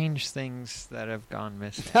Strange things that have gone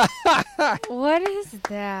missing. What is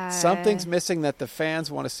that? Something's missing that the fans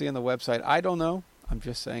want to see on the website. I don't know. I'm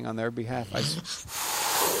just saying on their behalf.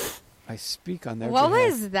 I speak on their What behalf.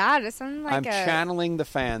 was that? It sounded like I'm channeling the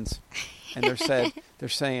fans, and they're saying,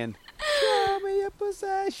 "Show me your pussy,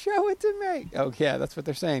 show it to me." Oh yeah, that's what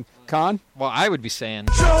they're saying. Con? Well, I would be saying,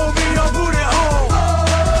 Oh,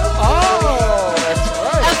 that's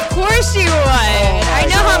right. Of course you would. I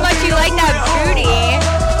know how much you like that booty.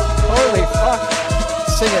 Holy fuck!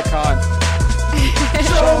 Sing it, Con.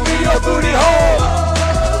 Show me your booty hole.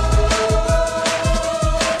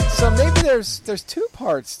 So maybe there's two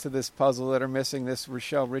parts to this puzzle that are missing. This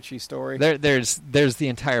Rochelle Ritchie story. there's the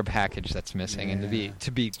entire package that's missing. And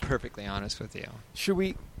to be perfectly honest with you, Should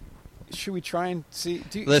we try and see?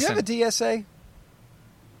 Do you Listen. have a DSA?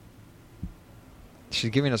 she's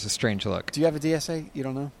giving us a strange look. Do you have a DSA? You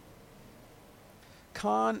don't know?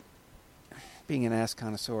 Con, being an ass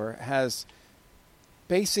connoisseur, has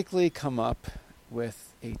basically come up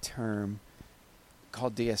with a term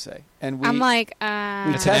called DSA, and I'm like,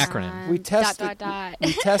 It's an acronym. we test dot, dot,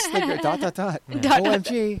 we test the dot. Dot,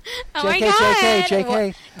 OMG, Oh my JK,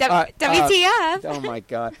 God. JK. WTF? Oh my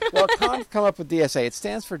God! Well, Con's come up with DSA. It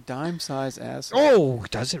stands for dime size asshole. Oh,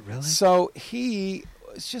 does it really? So he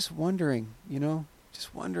was just wondering,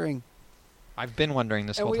 just wondering. I've been wondering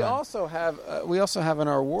this And whole we time. also have in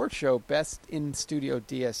our award show Best in Studio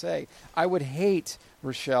DSA. I would hate,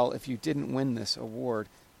 Rochelle, if you didn't win this award,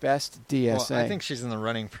 Best DSA. Well, I think she's in the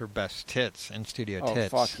running for best tits and studio Oh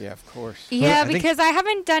tits. fuck yeah, of course. Yeah, I think- because I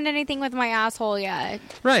haven't done anything with my asshole yet.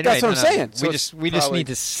 Right, That's right, what I'm saying. So We it's just probably- need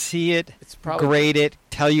to see it, It's probably grade it,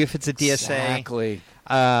 tell you if it's a DSA, Exactly.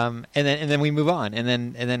 and then we move on, and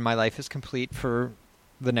then my life is complete for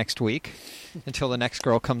the next week until the next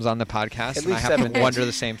girl comes on the podcast, At and I least have 7 to days. wonder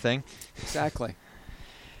the same thing. Exactly.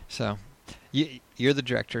 So, you're the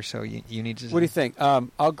director, so you need to. What do you think?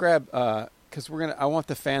 I'll grab because I want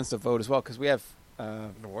the fans to vote as well because we have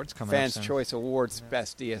Awards coming Fans up soon. Choice Awards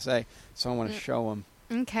Best DSA, so I want to show them.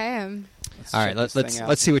 Okay. All right,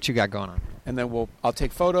 let's see what you got going on. and then I'll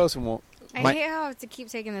take photos and we'll. I My- hate how I have to keep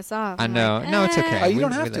taking this off. I I'm know. like, No, it's okay. Oh, you We-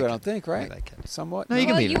 don't we have like to. I it. don't think, right? We like it. Somewhat. No, you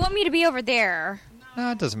can well, leave you it. want me to be over there.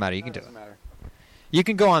 No, it doesn't matter. You can do it. Doesn't matter. You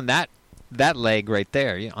can go on that leg right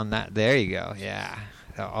there. On that, there you go. Yeah.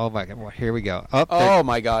 Oh my God. Well, here we go. Oh, Oh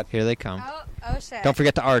my God. here they come. Oh shit. Don't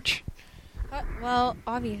forget the arch. Well,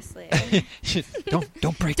 obviously.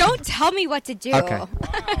 don't break. Don't tell me what to do. Okay.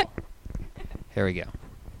 Here we go.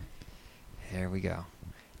 Here we go.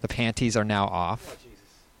 The panties are now off.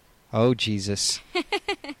 Oh Jesus.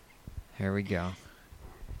 Here we go.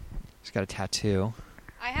 She's got a tattoo.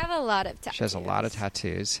 I have a lot of tattoos. She has a lot of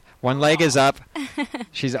tattoos. One leg is up.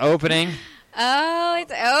 She's opening. Oh,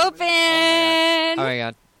 it's open. Oh my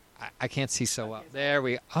God. I can't see so well. There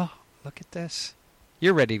we go. Oh, look at this.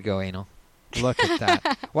 You're ready to go anal. Look at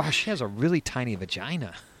that. Wow, she has a really tiny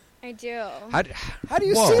vagina. I do. How do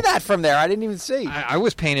you Whoa. see that from there? I didn't even see. I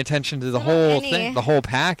was paying attention to the Little whole mini. thing, the whole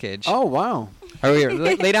package. Oh wow. Oh, here,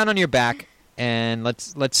 lay down on your back, and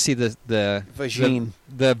let's see the Vagine.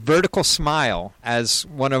 the vertical smile, as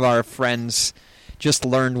one of our friends just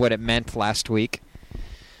learned what it meant last week.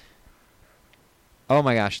 Oh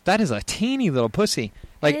my gosh, that is a teeny little pussy.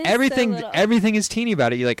 Like It is so everything, little. everything is teeny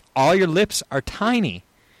about it. You like all your lips are tiny.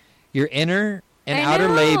 Your inner and I outer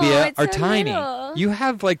know, labia it's are so tiny. little. You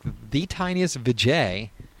have like the tiniest vajay.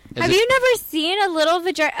 Is Have it- you never seen a little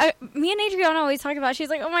vagina? Me and Adriana always talk about. She's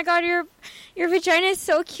like, "Oh my god, your vagina is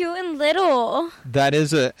so cute and little." That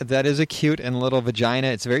is a cute and little vagina.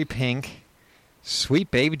 It's very pink. Sweet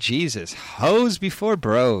baby Jesus. Hoes before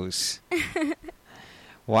bros.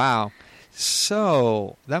 Wow.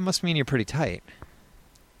 So that must mean you're pretty tight.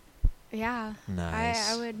 Yeah,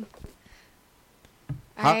 Nice. I would.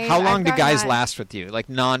 How long I've do gotten guys that. last with you? Like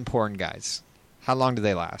non-porn guys. How long do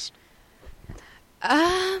they last?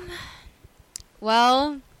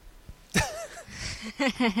 Well,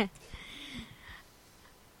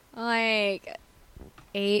 like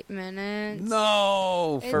 8 minutes.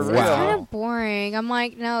 No, It's, for it's real. kind of boring. I'm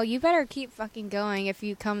like, no, you better keep fucking going if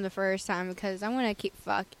you come the first time because I'm gonna keep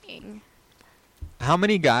fucking. How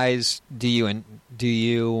many guys do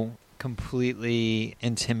you completely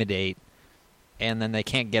intimidate, and then they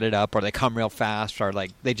can't get it up, or they come real fast, or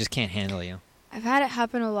like they just can't handle you? I've had it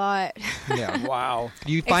happen a lot. Yeah. Wow.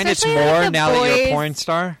 Do you find it's Especially, like, more the now that you're a boys- porn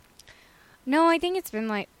star? No, I think it's been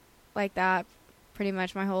like that pretty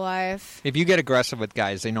much my whole life. If you get aggressive with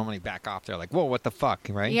guys, they normally back off. They're like, "Whoa, what the fuck?"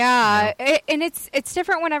 Right? Yeah, and it's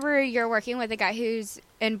different whenever you're working with a guy who's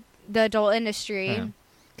in the adult industry. Yeah.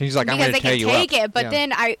 He's like, "I'm because going to they tear can you take up." it, but Yeah.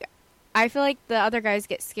 then I feel like the other guys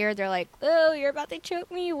get scared. They're like, "Whoa, you're about to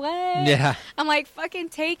choke me, what?" Yeah. I'm like, "Fucking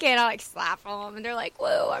take it." I like slap them, and they're like,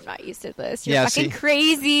 "Whoa, I'm not used to this. You're Yeah, fucking see.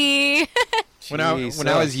 crazy." When I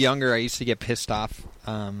was younger, I used to get pissed off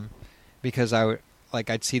because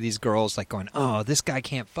I'd see these girls like going, "Oh, this guy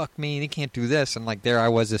can't fuck me. He can't do this," and like there I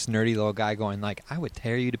was, this nerdy little guy going like, "I would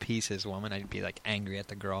tear you to pieces, woman." I'd be like angry at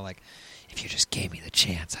the girl, like, "If you just gave me the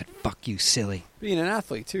chance, I'd fuck you, silly." Being an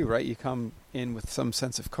athlete too, right? You come in with some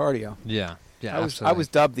sense of cardio. Yeah, yeah. I was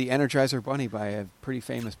dubbed the Energizer Bunny by a pretty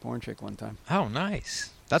famous porn chick one time. Oh,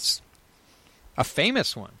 nice. That's a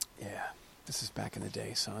famous one. Yeah, this is back in the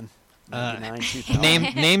day, son. Uh, 99,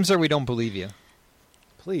 2000. Names or we don't believe you.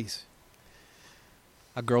 Please.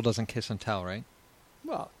 A girl doesn't kiss and tell, right?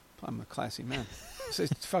 Well, I'm a classy man.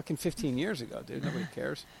 It's fucking 15 years ago, dude. Nobody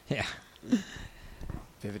cares. Yeah.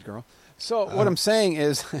 Vivid girl. So what I'm saying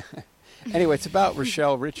is, anyway, it's about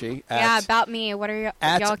Rochelle Ritchie. Yeah, about me. What are y'all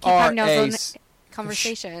at keep on RA those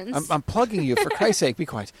conversations? I'm plugging you, for Christ's sake. Be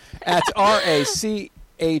quiet. At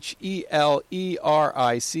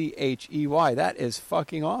RACHELERICHEY. That is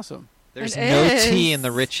fucking awesome. There's It no is. T in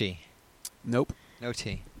the Richie. Nope. No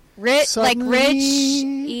T. Rich, like Rich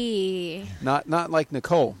Suddenly- E. Not like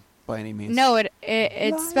Nicole by any means. No,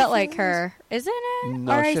 it's spelled like her, isn't it?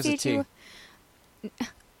 No, she has a T.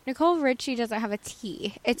 Nicole Richie doesn't have a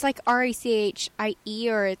T. It's like RACHIE,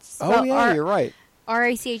 or it's Oh spelled yeah, you're right.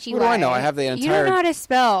 RACHEY. What do I know? I have the You entire- don't know how to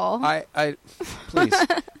spell. I please.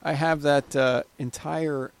 I have that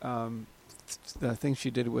entire the thing she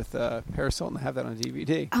did with Paris Hilton. I have that on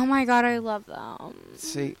DVD. Oh my god, I love them.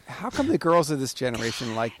 See, how come the girls of this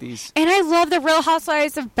generation like these? And I love the Real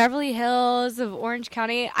Housewives of Beverly Hills, of Orange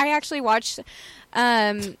County. I actually watched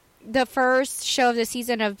the first show of the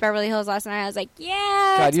season of Beverly Hills last night. I was like,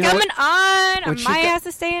 yeah, God, it's you know coming on. When she Maya got- has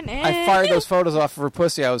to stay in it. I fired those photos off of her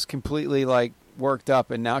pussy. I was completely like worked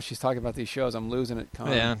up, and now she's talking about these shows. I'm losing it.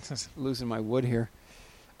 Colin. Yeah. Losing my wood here.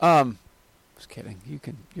 Just kidding.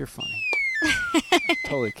 You're funny.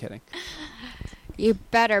 Totally kidding. You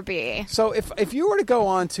better be. So if you were to go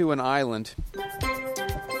onto an island,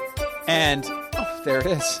 and there it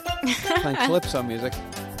is, playing calypso music.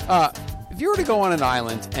 If you were to go on an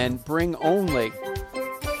island and bring only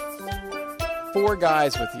 4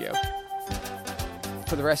 guys with you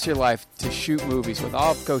for the rest of your life to shoot movies with,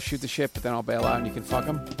 I'll go shoot the ship, but then I'll bail out and you can fuck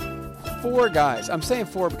them. 4 guys. I'm saying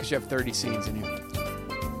 4 because you have 30 scenes in you.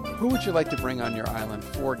 Who would you like to bring on your island?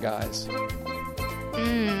 4 guys.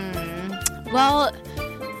 Well,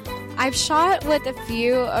 I've shot with a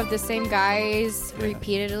few of the same guys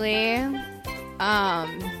repeatedly.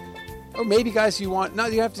 Or maybe guys you want. No,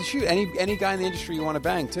 you have to shoot any guy in the industry you want to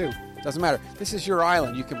bang too. Doesn't matter. This is your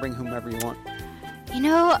island. You can bring whomever you want. You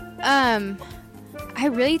know, I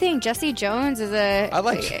really think Jesse Jones is a. I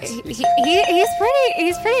like Jesse. He's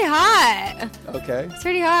pretty hot. Okay. He's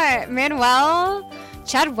pretty hot. Manuel.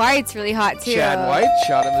 Chad White's really hot too. Chad White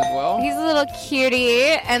shot him as well. He's a little cutie,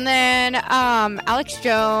 and then Alex Jones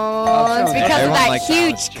Jones. because of Everyone that likes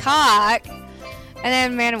Alex huge cock, and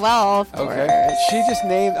then Manuel, of Okay. course. She just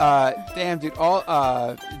named. Damn, dude.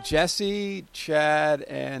 All Jesse, Chad,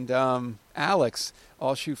 and Alex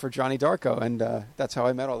all shoot for Johnny Darko, and that's how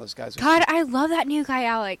I met all those guys. God, I love that new guy,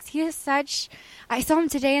 Alex. He is such. I saw him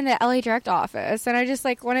today in the LA Direct office, and I just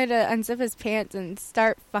like wanted to unzip his pants and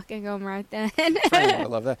start fucking him right then. I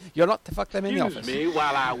love that. You're not to fuck them in the office. Excuse me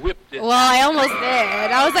while I whip this. Well, I almost did.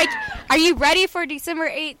 I was like, "Are you ready for December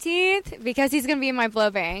 18th?" Because he's gonna be in my blow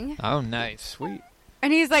bang. Oh, nice. Sweet.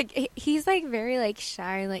 And he's like very like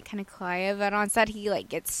shy, like kind of quiet, but on set he like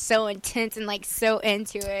gets so intense and like so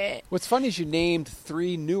into it. What's funny is you named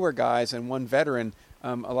 3 newer guys and 1 veteran.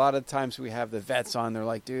 A lot of times we have the vets on. They're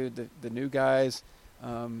like, dude, the new guys,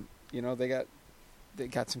 they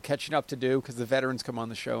got some catching up to do because the veterans come on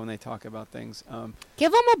the show and they talk about things.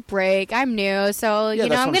 Give them a break. I'm new, so Yeah, you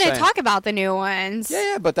know that's I'm what I'm going to saying. talk about the new ones.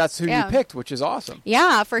 Yeah, but that's who Yeah. you picked, which is awesome.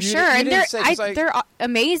 Yeah, for You sure. didn't And say, 'cause I- they're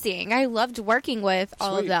amazing. I loved working with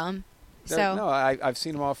all of Sweet. them. No, I've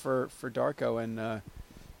seen them all for Darko, and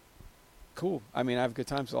cool. I mean, I have good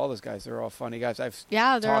times with all those guys. They're all funny guys. I've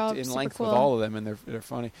Yeah, they're all talked in super length cool. with all of them, and they're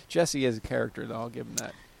funny. Jesse is a character, though. I'll give him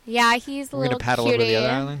that. Yeah, he's a We're little gonna paddle cutie. over the other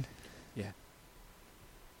island.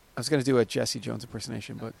 I was going to do a Jesse Jones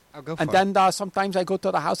impersonation, but I'll go for and it. then sometimes I go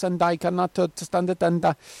to the house and I cannot stand it. And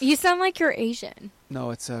You sound like you're Asian.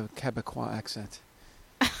 no, it's a Quebecois accent.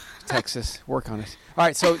 Texas, work on it. All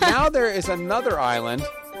right, so now there is another island.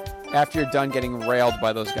 After you're done getting railed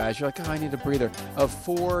by those guys, you're like, oh, I need a breather. Of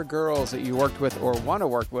 4 girls that you worked with or want to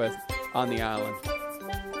work with on the island.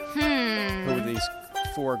 Who would these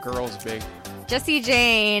 4 girls be? Jesse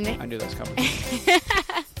Jane. I knew that was coming.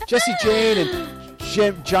 Jesse Jane and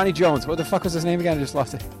Johnny Jones. What the fuck was his name again? I just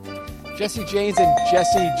lost it. Jesse James and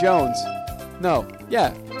Jesse Jones. No.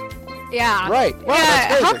 Yeah. Yeah. Right. Wow, yeah.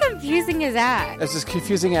 that's How crazy. confusing is that? That's as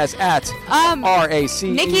confusing as at Um, RACE.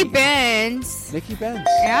 Nikki Benz. Nikki Benz.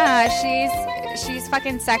 Yeah, she's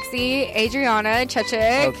fucking sexy. Adriana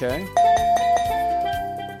Chechik. Okay.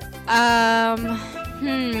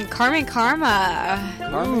 Carmen Karma.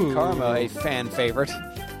 Carmen Karma, a fan favorite.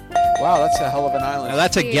 Wow, that's a hell of an island. Now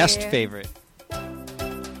that's a Yeah. guest favorite.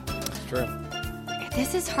 That's true.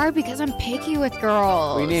 This is hard because I'm picky with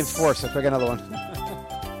girls. We named 4, so pick another one.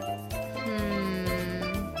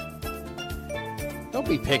 Don't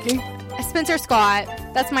be picky. Spencer Scott.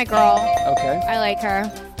 That's my girl. Okay. I like her.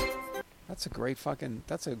 That's a great fucking...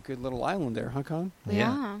 That's a good little island there, huh, Con?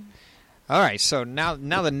 Yeah. All right, so now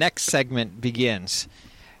the next segment begins.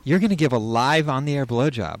 You're going to give a live on-the-air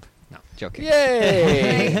blowjob. No, joking.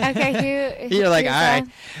 Yay! Okay, who? You're like, who's all right.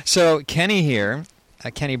 that? So Kenny here,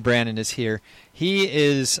 Kenny Brandon is here. He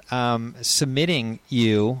is submitting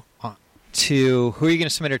you to... Who are you going to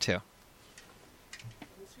submit her to?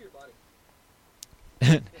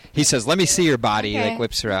 He says, "Let me see your body." Okay. Like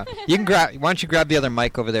whips her out. You can grab. Why don't you grab the other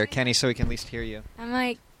mic over there, Kenny, so we can at least hear you. I'm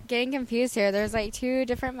like getting confused here. There's like 2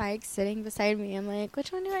 different mics sitting beside me. I'm like,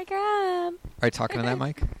 which one do I grab? Are you talking to that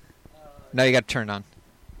mic? No, you got to turn it on.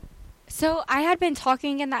 So I had been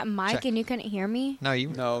talking in that mic Check. and you couldn't hear me. No, you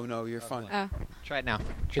No, you're fine. Oh, try it now.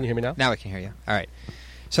 Can you hear me now? Now we can hear you. All right.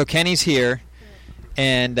 So Kenny's here,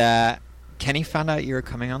 and Kenny found out you were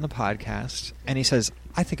coming on the podcast, and he says,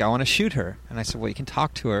 "I think I want to shoot her." And I said, "Well, you can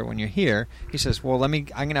talk to her when you're here." He says, "Well, I'm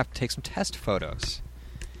gonna have to take some test photos."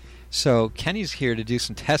 So Kenny's here to do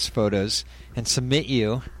some test photos and submit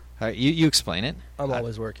you. You explain it. I'm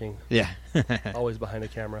always working, Yeah. always behind a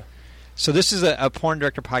camera. So this is a porn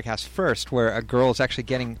director podcast first, where a girl is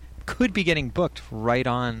actually could be getting booked right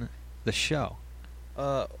on the show.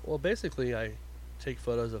 Well, basically, I take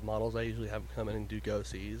photos of models. I usually have them come in and do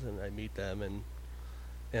go-sees, and I meet them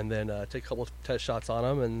and then take a couple of test shots on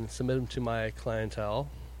them and submit them to my clientele.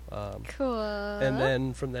 cool. And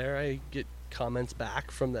then from there, I get comments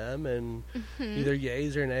back from them, and either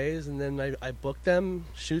yays or nays, and then I book them,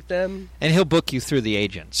 shoot them. And he'll book you through the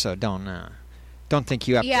agent, so don't think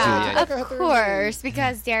you have to do Yeah, the of course,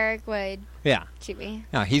 because Derek would Yeah. shoot me.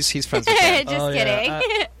 No, he's friends with that. Just Oh,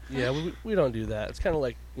 kidding. Yeah, we don't do that. It's kind of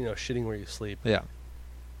like, shitting where you sleep. Yeah.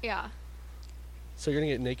 Yeah. So you're going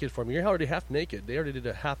to get naked for me. You're already half naked. They already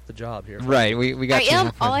did half the job here. Right. We got I you am.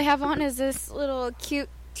 halfway. All I have on is this little cute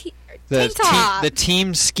the tank top. the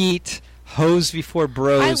Team Skeet hose before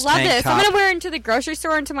bros I love tank this. top. I'm gonna wear it into the grocery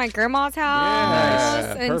store, into my grandma's house,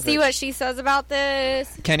 Yeah, and see perfect. what she says about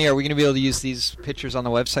this. Kenny, are we going to be able to use these pictures on the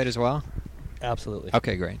website as well? Absolutely.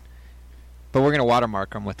 Okay, great. But we're going to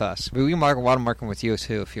watermark them with us. We can watermark them with you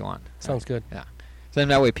too if you want. Sounds good. Yeah. Then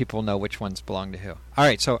that way people know which ones belong to who. All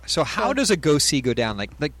right. So how does a go-see go down?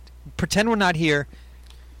 Like pretend we're not here.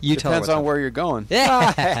 You tell her Depends what's on up. where you're going.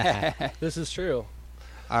 Yeah. This is true.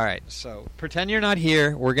 All right. So pretend you're not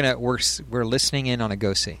here. We're listening in on a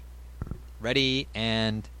go-see. Ready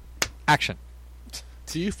and action.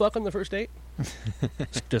 Do you fuck on the first date?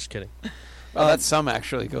 Just kidding. Well, that's some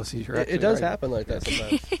actually go see. It does happen like that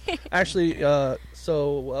sometimes. Actually,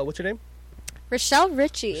 so what's your name? Rochelle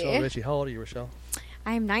Ritchie. Rochelle Ritchie. How old are you, Rochelle?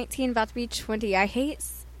 I am 19, about to be 20. I hate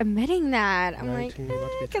admitting that. I'm 19, about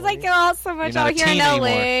to be because I 20. go out so much You're not out a here in teen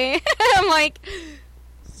LA. I'm like,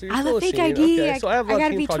 So you're I have still a fake teen. ID. Okay, so I have a I lot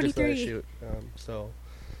gotta of be teen projects that I 23. shoot. So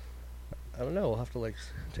I don't know. We'll have to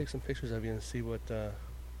take some pictures of you and see what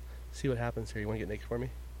happens here. You want to get naked for me?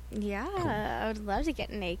 yeah, I would love to get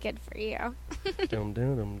naked for you. Dum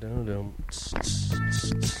dum dum dum dum.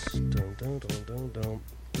 Dum dum dum dum dum.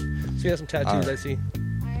 So you have some tattoos, All right. I see.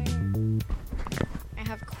 I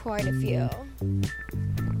have quite a few.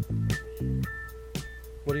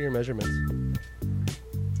 What are your measurements?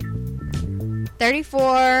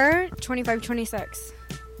 34, 25, 26.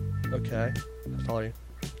 Okay. How tall are you?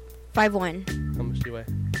 5'1", How much do you weigh?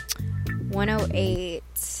 108.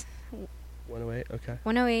 108. Okay.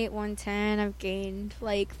 108, 110. I've gained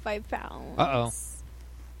like 5 pounds. Uh-oh.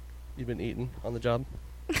 You've been eating on the job.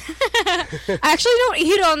 I actually don't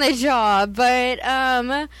eat on the job, but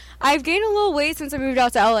I've gained a little weight since I moved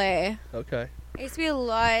out to LA. Okay. I used to be a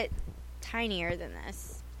lot tinier than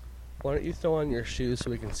this. Why don't you throw on your shoes so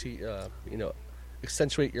we can see,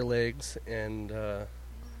 accentuate your legs and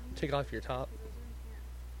take off your top.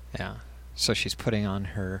 Yeah. So she's putting on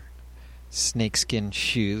her snakeskin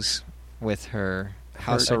shoes with her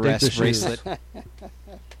house Her arrest addictive shoes. bracelet.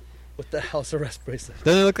 With the house arrest bracelet.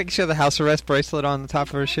 Doesn't it look like she had the house arrest bracelet on the top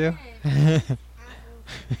of her shoe?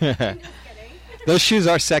 Those shoes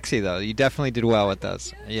are sexy, though. You definitely did well with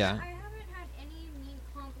those. Yeah. I haven't had any mean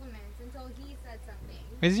compliments until he said something.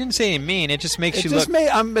 He didn't say anything mean. It just makes It you just look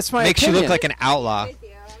it's my makes you opinion. look like an outlaw. With you.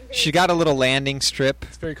 I'm very She got a little landing strip.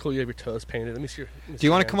 It's very cool. You have your toes painted. Let me see. Do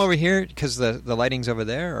you want to come over here because the lighting's over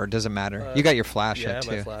there, or does it matter? You got your flash Yeah, up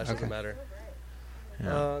too. my flash Okay. doesn't matter.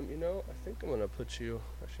 Yeah. You know, I think I'm gonna put you.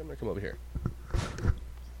 Actually, I'm gonna come over here.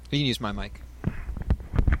 You can use my mic.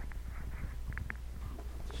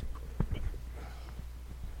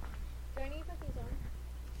 Do I need to put these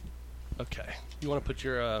on? Okay. You want to put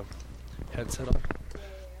your headset on?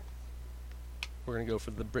 We're gonna go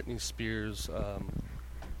for the Britney Spears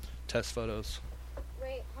test photos.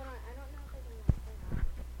 Wait, hold on. I don't know if I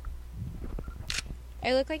can.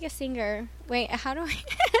 I look like a singer. Wait, how do I?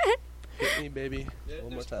 Hit me, baby.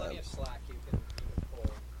 One more time. slack you can pull.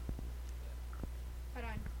 Hold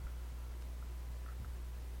on.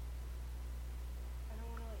 I don't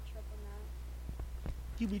want to like trip on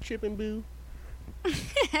You be tripping, boo.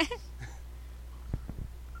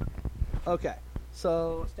 Okay.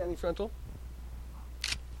 So standing frontal.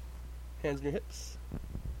 Hands in your hips.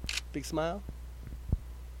 Big smile.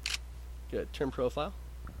 Good. Turn profile.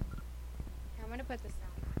 that. I'm gonna put this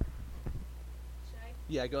down. Should I?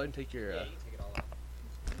 Yeah, go ahead and take your. take it all out.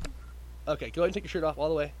 Okay, go ahead and take your shirt off all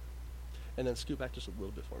the way, and then scoot back just a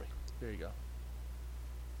little bit for me. There you go.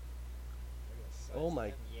 Oh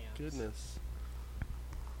my goodness.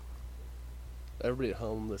 Everybody at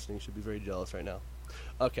home listening should be very jealous right now.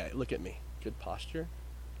 Okay, look at me. Good posture.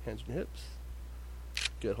 Hands on your hips.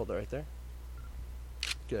 Good, hold that right there.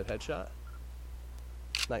 Good, headshot.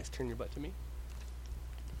 Nice, turn your butt to me.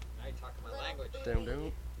 Now you're talking my language. Down,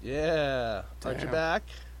 down. Yeah. Arch your Damn. back.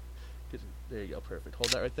 Good. There you go, perfect. Hold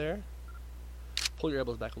that right there. Pull your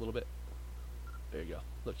elbows back a little bit. There you go.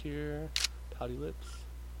 Look here. Pouty lips.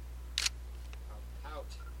 Out.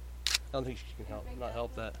 I don't think she can not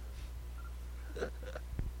help that.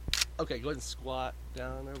 Okay, go ahead and squat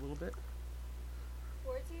down there a little bit.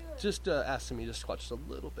 Towards you? Or? Just asking me to squat just a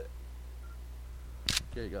little bit.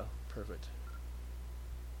 There you go. Perfect.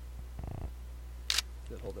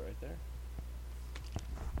 Good. Hold it right there.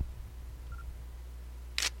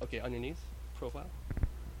 Okay, on your knees. Profile.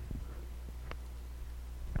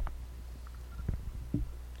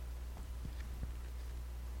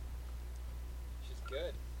 She's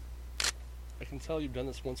good. I can tell you've done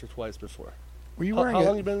this once or twice before. Were you How wearing long it?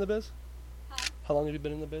 have you been in the biz? Huh? How long have you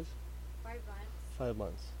been in the biz? 5 months. 5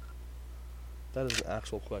 months. That is an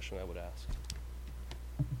actual question I would ask.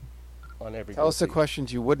 On every Tell us the goatee.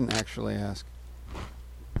 questions you wouldn't actually ask.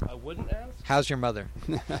 I wouldn't ask. How's your mother?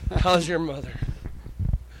 How's your mother?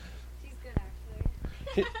 She's good,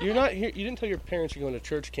 actually. You're not here. You didn't tell your parents you're going to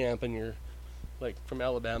church camp and you're like from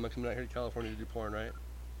Alabama coming out here to California to do porn, right?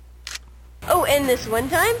 Oh, and this one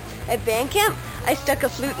time at band camp, I stuck a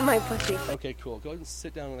flute in my pussy. Okay, cool. Go ahead and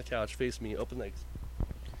sit down on the couch, face me, open legs.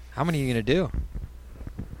 How many are you gonna do?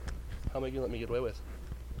 How am I gonna let me get away with?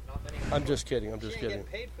 I'm just kidding. I'm just kidding.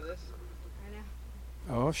 paid for this.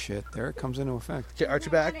 I know. Oh shit! There it comes into effect. Okay, arch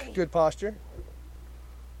your back. Ready. Good posture.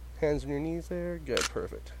 Hands on your knees there. Good,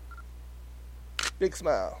 perfect. Big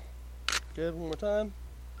smile. Good. One more time.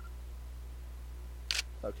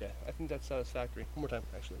 Okay, I think that's satisfactory. One more time,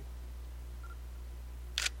 actually.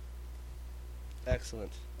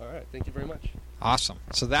 Excellent. All right, thank you very much. Awesome.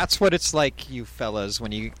 So that's what it's like, you fellas,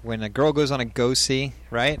 when a girl goes on a go-see,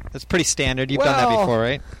 right? That's pretty standard. You've done that Well- before,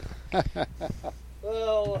 right?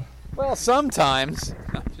 Well, sometimes.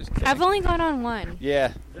 No, just kidding. I've only gone on one.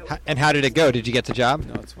 Yeah. And how did it go? Did you get the job?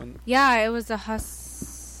 No, it's when. Yeah, it was a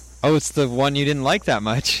Oh, it's the one you didn't like that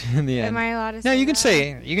much in the end. Am I allowed to No, say you can that?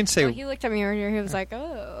 say. You can say. Well, he looked at me earlier. He was like,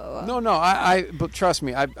 "Oh." No. But trust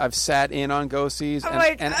me, I've sat in on go-sees, and, I'm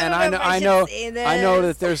like, and, I and don't I know know if I I should know say I know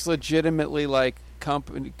this. that there's legitimately like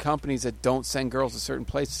companies that don't send girls to certain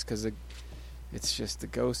places because it's just the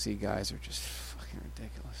go-see guys are just fucking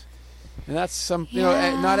ridiculous, and that's some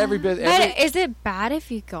not every bit. But is it bad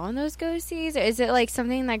if you go on those go-sees? Or is it like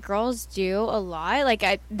something that girls do a lot? Like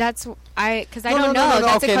because I don't know.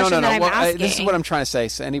 That's a question that I'm Well, asking. this is what I'm trying to say.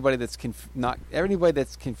 So anybody that's anybody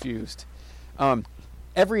that's confused,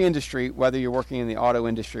 every industry, whether you're working in the auto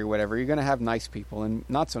industry or whatever, you're going to have nice people and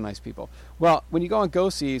not so nice people. Well, when you go on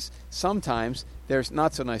go-sees, sometimes there's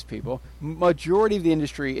not so nice people. Majority of the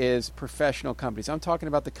industry is professional companies. I'm talking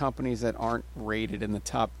about the companies that aren't rated in the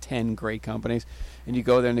top 10 great companies. And you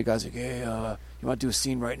go there and the guy's like, "Hey, you want to do a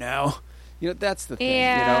scene right now?" That's the thing,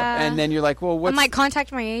 Yeah. And then you're like, "Well, what's I'm like,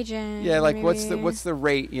 contact my agent. yeah, like maybe. what's the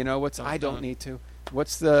rate? I don't need to.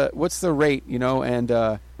 What's the rate? And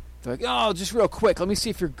they're like, oh, just real quick. Let me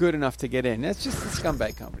see if you're good enough to get in. That's just the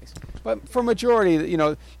scumbag companies. But for majority,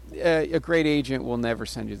 a great agent will never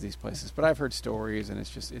send you to these places. But I've heard stories, and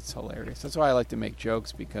it's hilarious. That's why I like to make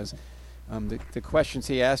jokes, because the questions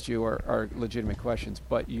he asked you are legitimate questions.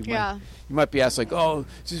 But you might be asked like, oh,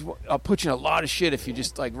 I'll put you in a lot of shit if you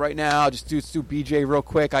just like right now just do BJ real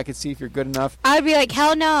quick. I can see if you're good enough. I'd be like,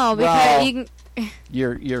 hell no, because Well, you can.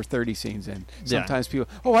 You're 30 scenes in. Sometimes people,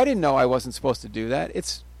 I didn't know I wasn't supposed to do that.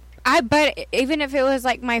 But even if it was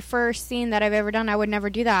like my first scene that I've ever done, I would never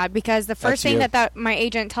do that, because the first thing that my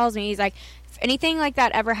agent tells me, he's like, if anything like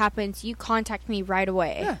that ever happens, you contact me right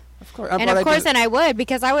away. Yeah, of course. And of course, then I would,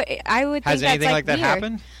 because I would Has think anything that's like that weird.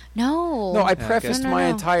 happened? No. No, I prefaced my No.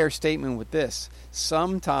 entire statement with this.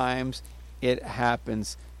 Sometimes it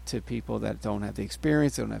happens to people that don't have the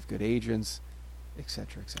experience, don't have good agents, et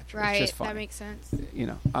cetera, et cetera. Right, It's just funny. that makes sense.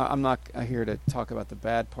 I'm not here to talk about the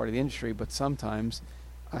bad part of the industry, but sometimes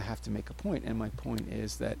I have to make a point, and my point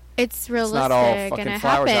is that It's realistic, it's not all and fucking it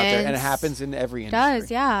flowers happens. out there, and it happens in every It industry.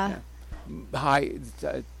 does, yeah. High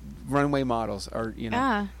runway models are,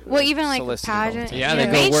 Yeah. Well, even like solicited all the pageant, time. Yeah, they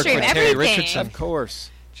go work mainstream, with Terry everything. Richardson. Of course.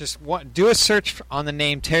 Just do a search on the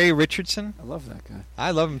name Terry Richardson. I love that guy.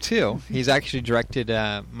 I love him too. He's actually directed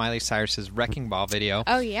Miley Cyrus's Wrecking Ball video.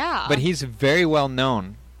 Oh yeah. But he's very well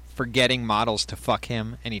known for getting models to fuck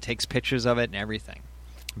him, and he takes pictures of it and everything.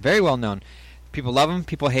 Very well known. People love him.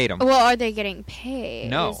 People hate him. Well, are they getting paid?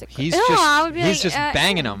 No, Is it- he's No, I would be just like,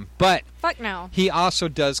 banging them. But Fuck no. he also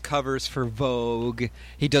does covers for Vogue.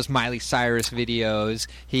 He does Miley Cyrus videos.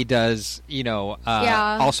 He does,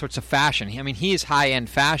 all sorts of fashion. He is high-end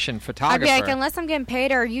fashion I'd photographer. be like, unless I'm getting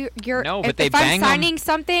paid, or you're. No, but if, they if bang I'm 'em. signing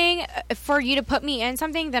something for you to put me in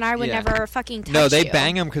something, then I would Yeah. never fucking touch no, they you.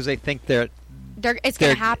 bang them because they think It's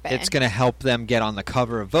gonna happen. It's going to help them get on the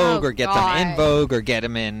cover of Vogue, Oh, or get them in God. Vogue, or get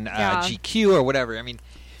them in Yeah. GQ or whatever.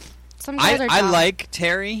 Some girls are I dumb. like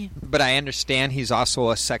Terry, but I understand he's also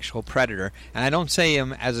a sexual predator. And I don't say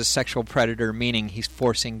him as a sexual predator, meaning he's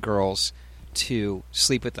forcing girls to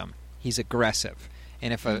sleep with them. He's aggressive.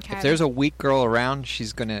 And if there's a weak girl around,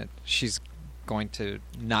 she's going to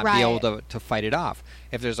not be able to fight it off.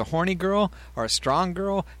 If there's a horny girl or a strong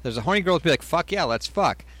girl, there's a horny girl to be like, fuck yeah, let's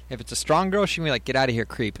fuck. If it's a strong girl, she can be like, get out of here,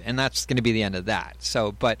 creep. And that's going to be the end of that.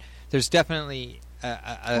 So, but there's definitely...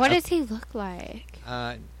 What does he look like?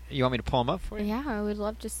 You want me to pull him up for you? Yeah, I would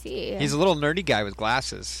love to see. He's a little nerdy guy with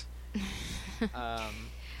glasses.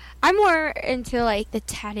 I'm more into like the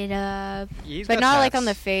tatted up, He's but got not like tats. on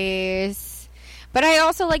the face. But I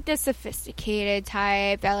also like the sophisticated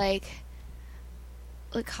type that like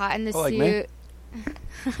look hot in the Oh, like me? suit.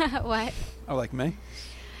 What? Oh, like me?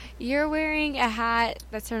 You're wearing a hat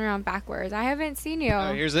that's turned around backwards. I haven't seen you.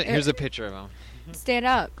 Oh, here's a picture of him. Stand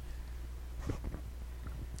up.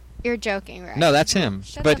 You're joking, right? No, that's him.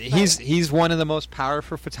 Shut But the he's one of the most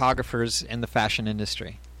powerful photographers in the fashion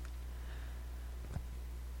industry.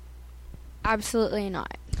 Absolutely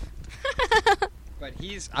not. But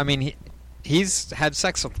he's had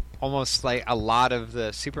sex with almost like a lot of the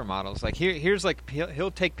supermodels. Like here's like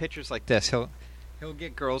he'll take pictures like this. He'll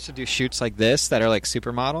get girls to do shoots like this that are like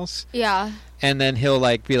supermodels. Yeah. And then he'll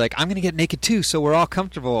like be like, I'm gonna get naked too, so we're all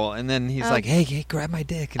comfortable. And then he's like, hey, grab my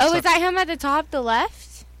dick. And Oh, stuff. is that him at the top, the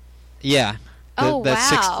left? Yeah. Oh,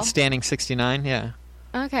 wow. Standing 69. Yeah.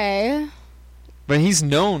 Okay. But he's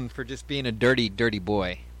known for just being a dirty, dirty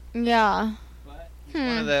boy. Yeah. He's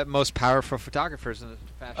one of the most powerful photographers in the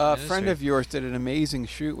fashion A industry. friend of yours did an amazing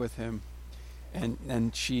shoot with him,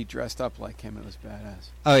 and she dressed up like him. It was badass.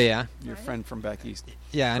 Oh yeah. Your friend from back east.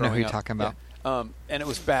 Yeah, I know who growing you're up. talking about. Yeah. And it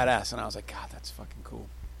was badass, and I was like, God, that's fucking cool.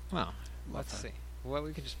 Well, Love let's her. see. Well,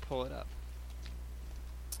 we could just pull it up.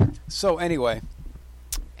 So anyway,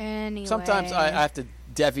 Anyway. sometimes I have to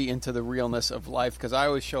devy into the realness of life because I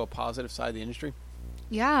always show a positive side of the industry.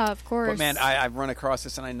 Yeah, of course. But man, I've run across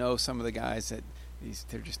this, and I know some of the guys that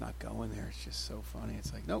they're just not going there. It's just so funny.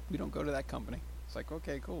 It's like, nope, we don't go to that company. It's like,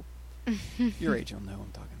 okay, cool. Your age, you'll know who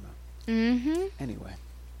I'm talking about. Mm-hmm. Anyway,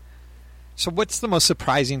 So, what's the most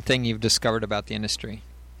surprising thing you've discovered about the industry?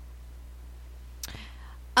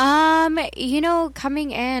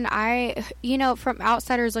 Coming in, from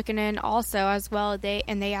outsiders looking in also as well, they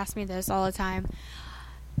ask me this all the time.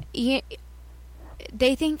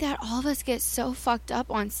 They think that all of us get so fucked up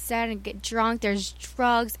on set and get drunk. There's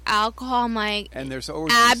drugs, alcohol. I'm like, and there's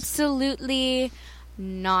always this- absolutely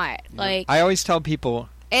not. Like, I always tell people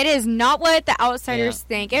it is not what the outsiders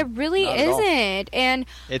think. It really Not at all. isn't. And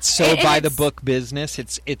it's so and by the it's- book business.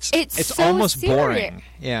 It's so almost serious. boring.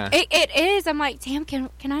 Yeah. It is. I'm like, damn, can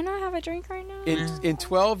I not have a drink right now? in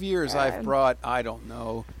 12 years, I've brought, I don't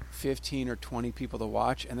know, 15 or 20 people to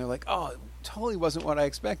watch, and they're like, oh, totally wasn't what I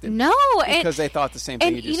expected. No, because they thought the same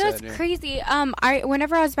thing and you just know said. it's crazy.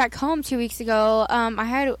 Whenever I was back home 2 weeks ago, I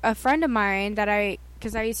had a friend of mine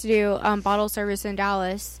because I used to do bottle service in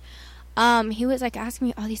Dallas. He was like asking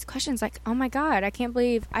me all these questions, like, "Oh my God, I can't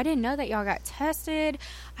believe I didn't know that y'all got tested.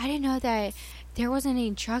 I didn't know that there wasn't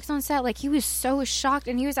any drugs on set." Like, he was so shocked,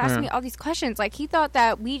 and he was asking me all these questions. Like, he thought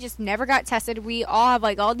that we just never got tested. We all have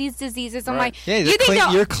like all these diseases. I'm like, Yeah, you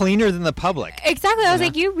think you're cleaner than the public. Exactly. I was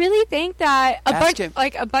like, you really think that Ask him.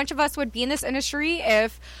 a bunch of us would be in this industry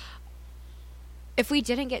if we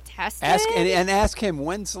didn't get tested? Ask him,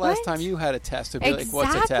 when's the last What? time you had a test? He'll be Exactly.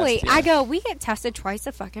 like, what's a test? Yeah. I go, we get tested twice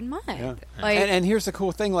a fucking month. Yeah. Like, And here's the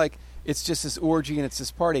cool thing, like, it's just this orgy and it's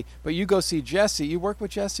this party. But you go see Jesse. You work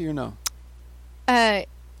with Jesse or no?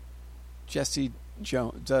 Jesse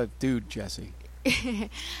Jones, dude Jesse.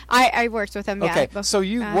 I worked with him. Okay, yeah, so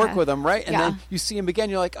you work with him, right? And yeah. then you see him again.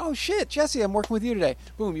 You're like, oh shit, Jesse, I'm working with you today.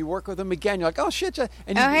 Boom, you work with him again. You're like, oh shit,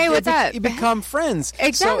 and hey, what's up? You become friends.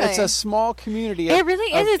 Exactly. So it's a small community. It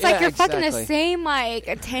really is. It's like you're fucking the exactly. same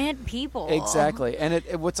like 10 people. Exactly. And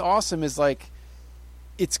what's awesome is like,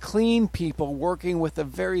 it's clean people working with a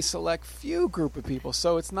very select few group of people.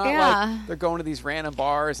 So it's not like they're going to these random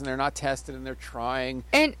bars and they're not tested and they're trying.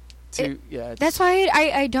 And that's why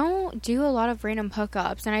I don't do a lot of random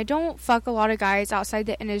hookups, and I don't fuck a lot of guys outside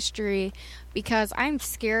the industry because I'm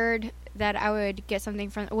scared that I would get something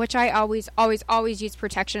from, which I always use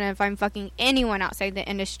protection if I'm fucking anyone outside the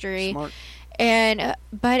industry. Smart. And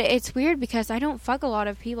but it's weird because I don't fuck a lot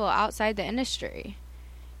of people outside the industry.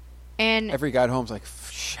 And every guy at home's like,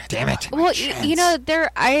 shit, damn it. Well, you know,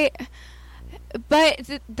 but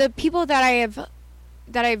the people that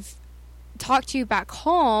I've talked to back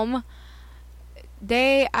home,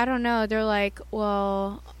 I don't know, they're like,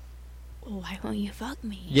 well, why won't you fuck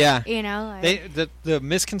me? Yeah. You know, like, the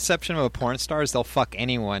misconception of a porn star is they'll fuck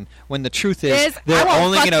anyone, when the truth is they're I won't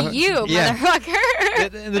only fuck gonna you,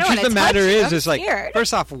 motherfucker. The truth of the matter is like, scared.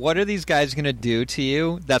 first off, what are these guys gonna do to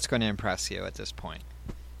you that's gonna impress you at this point?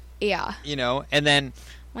 Yeah. You know, and then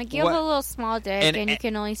like, you have a little small dick and you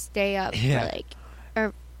can only stay up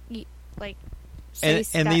for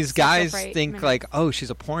and these guys think minutes. like, oh,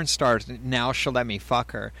 she's a porn star, now she'll let me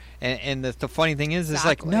fuck her. And the funny thing is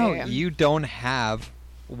like, no, you don't have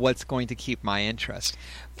what's going to keep my interest.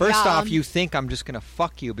 First off, you think I'm just going to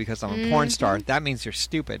fuck you because I'm a porn star. That means you're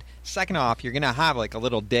stupid. Second off, you're going to have like a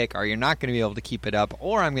little dick, or you're not going to be able to keep it up,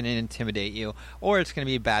 or I'm going to intimidate you, or it's going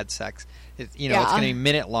to be bad sex. It's going to be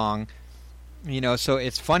minute long. You know, so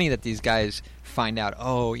it's funny that these guys find out,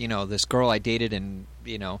 oh, you know, this girl I dated in,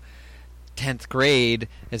 10th grade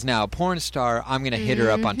is now a porn star. I'm going to hit her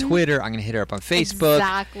up on Twitter. I'm going to hit her up on Facebook.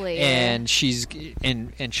 Exactly. And she's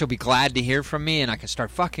and she'll be glad to hear from me, and I can start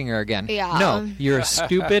fucking her again. Yeah. No, you're a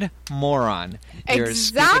stupid moron. You're a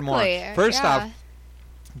stupid moron. First off,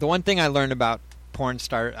 the one thing I learned about porn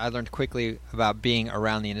star, I learned quickly about being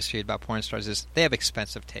around the industry about porn stars, is they have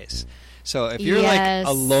expensive tastes. So if you're like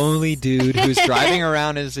a lonely dude who's driving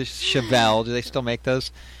around as a Chevelle, do they still make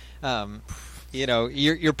those?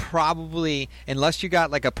 You're probably, unless you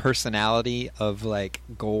got like a personality of like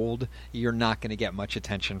gold, you're not going to get much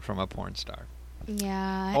attention from a porn star.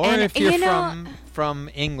 Yeah. Or if you're from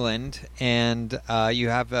England and you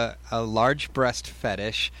have a large breast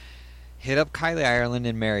fetish, hit up Kylie Ireland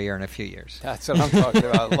and marry her in a few years. That's what I'm talking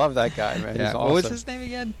about. I love that guy, man. Yeah. He's awesome. What was his name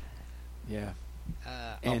again? Yeah.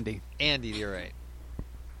 Andy. Andy, you're right.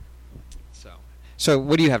 So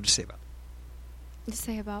what do you have to say about it? To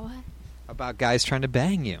say about what? About guys trying to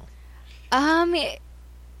bang you.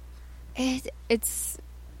 It's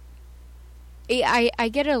I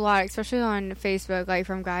get it a lot, especially on Facebook, like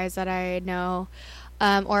from guys that I know,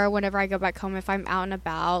 or whenever I go back home, if I'm out and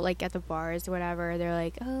about, like at the bars or whatever, they're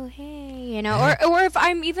like, "Oh, hey," or if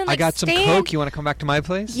I'm even like, I got some coke. You want to come back to my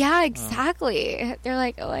place? Yeah, exactly. Oh. They're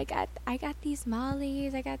like, "Oh, I got these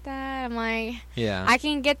mollies. I got that." I'm like, "Yeah, I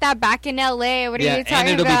can get that back in LA." What are you talking about? And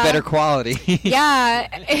it'll be better quality. Yeah,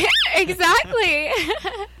 exactly.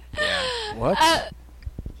 Yeah. What?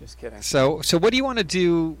 Just kidding. So what do you want to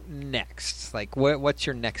do next? Like, what's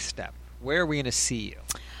your next step? Where are we going to see you?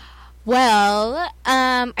 Well,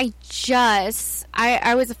 I was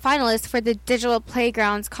a finalist for the Digital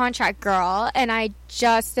Playgrounds Contract Girl, and I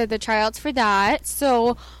just did the tryouts for that.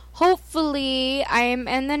 So hopefully I'm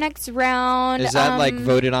in the next round. Is that like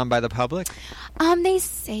voted on by the public? They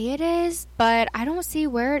say it is, but I don't see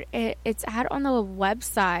where it's at on the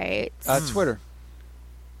website. Twitter.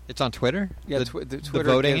 It's on Twitter? Yeah, Twitter. The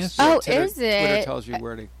voting is? Oh, is it? Twitter tells you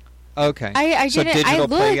where to... Okay. I didn't. I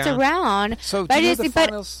looked Playground. around. So, but do you know the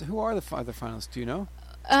finals? Who are the finalists? Do you know?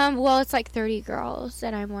 Well, it's like 30 girls,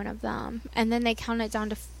 and I'm one of them. And then they count it down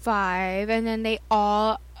to 5, and then they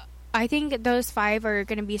all. I think those 5 are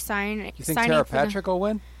going to be signing. You think Tara Patrick will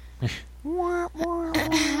win?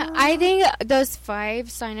 I think those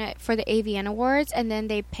 5 sign it for the AVN Awards, and then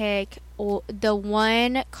they pick the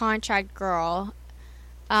one contract girl,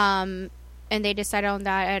 and they decide on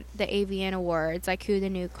that at the AVN Awards, like who the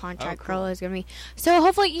new contract girl is going to be. So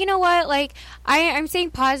hopefully, you know what, like I'm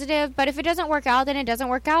saying positive, but if it doesn't work out, then it doesn't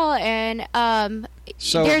work out, and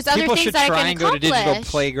so there's other people things should that try I can and go to Digital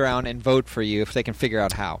accomplish. Playground and vote for you if they can figure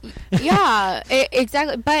out how. Yeah,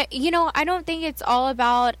 exactly. But you know, I don't think it's all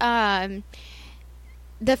about the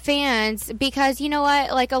fans, because you know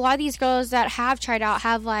what, like a lot of these girls that have tried out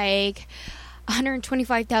have like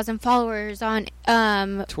 125,000 followers on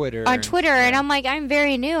Twitter. And I'm like, I'm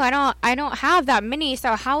very new. I don't have that many.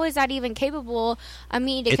 So how is that even capable of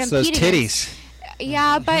me to it's compete? Those titties.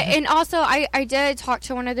 Yeah, but and also I did talk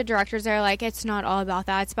to one of the directors. They're like, it's not all about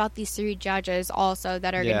that. It's about these 3 judges also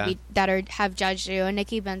that are going to be have judged you, and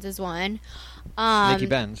Nikki Benz is one. Nikki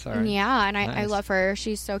Benz, sorry. Yeah, and Nice. I love her.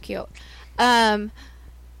 She's so cute. But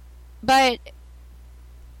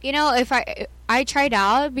you know, if I tried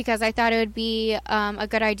out because I thought it would be a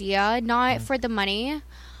good idea, not for the money,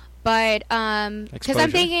 but because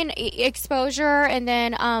I'm thinking exposure, and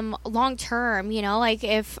then long term, you know, like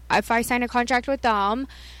if I sign a contract with them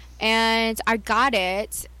and I got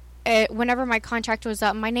it, whenever my contract was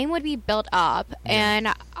up, my name would be built up, and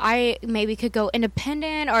I maybe could go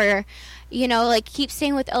independent, or you know, like keep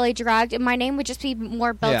staying with LA Drag, and my name would just be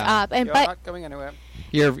more built up. And You're but not going anywhere.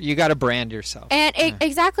 You got to brand yourself. And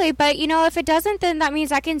exactly, but you know, if it doesn't, then that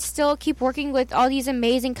means I can still keep working with all these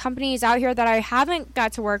amazing companies out here that I haven't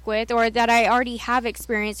got to work with, or that I already have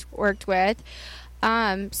worked with. So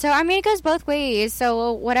I mean, it goes both ways.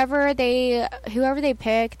 So whoever they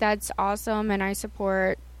pick, that's awesome, and I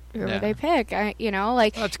support whoever they pick. You know,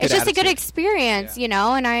 like Well, it's just a good experience, you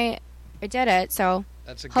know, and I did it. So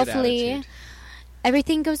That's a good hopefully attitude.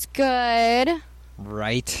 everything goes good.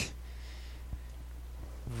 Right.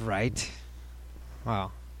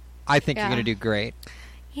 Wow. I think you're Yeah. going to do great.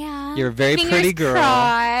 Yeah, You're a very fingers pretty girl.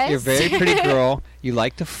 crossed. You're a very pretty girl. You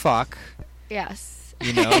like to fuck. Yes.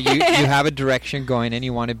 You know, you have a direction going, and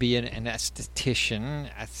you want to be an esthetician.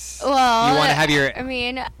 Well, you want to have your I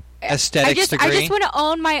mean, aesthetics degree. I just want to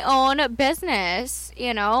own my own business,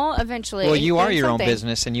 you know, eventually. Well, you are Doing your something. own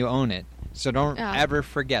business, and you own it. So don't Yeah. ever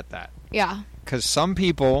forget that. Yeah. Because some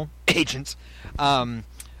people, agents,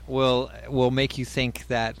 will make you think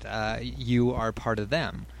that you are part of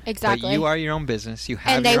them. Exactly. But you are your own business. You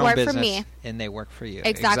have And they your own work for business, me. and they work for you.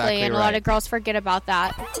 Exactly. And a lot of girls forget about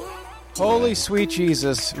that. Holy sweet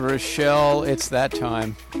Jesus, Rochelle, it's that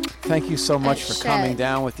time. Thank you so much for shit. coming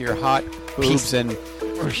down with your hot boobs and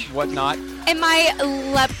whatnot. And my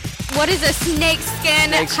what is a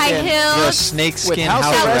snakeskin high Snakeskin. The heels? snakeskin With house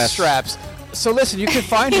house arrest arrest. straps. So listen, you can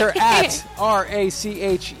find her at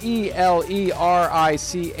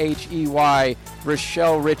RACHELERICHEY,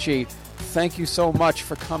 Rochelle Ritchie. Thank you so much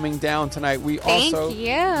for coming down tonight. We Thank also you.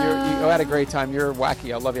 you had a great time. You're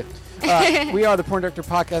wacky. I love you. We are the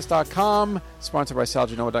PornDirectorPodcast.com, sponsored by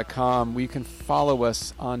SalGenoa.com. You can follow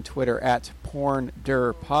us on Twitter at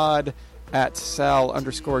PornDirPod, at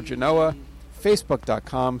Sal_Genoa,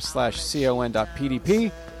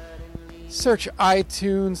 Facebook.com/CON.PDP. Search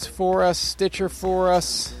iTunes for us, Stitcher for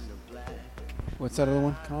us. What's that other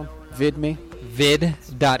one called? VidMe.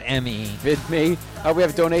 Vid.me. VidMe. We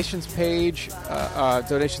have a donations page,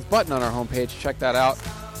 donations button on our homepage. Check that out.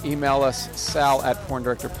 Email us,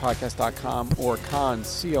 sal@porndirectorpodcast.com or con, at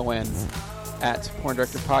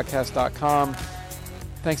porndirectorpodcast.com.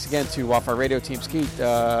 Thanks again to Wildfire Radio, Team Skeet,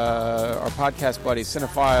 our podcast buddies,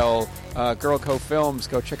 Cinephile, Girl Co. Films.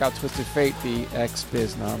 Go check out Twisted Fate, the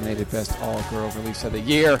X-Biz nominated Best All-Girl Release of the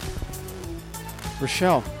Year.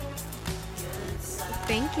 Rochelle,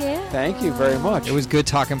 Thank you. thank you very much. It was good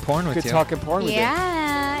talking porn with good you. talking porn with you.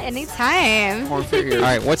 Yeah, anytime. Porn for your ears. All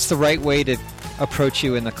right, what's the right way to approach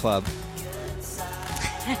you in the club?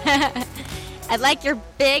 I like your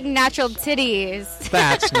big natural titties.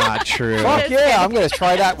 That's not true. Fuck yeah, I'm going to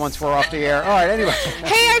try that once we're off the air. All right, anyway.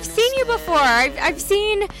 Hey, I've seen you before. I've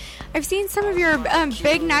seen some of your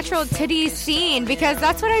big natural titties seen, because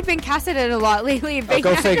that's what I've been casted in a lot lately. Big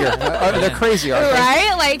Go figure. They're crazy, aren't they?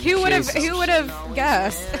 Right? Like who would have Jesus.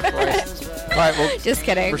 guessed? Right. All right, well, Just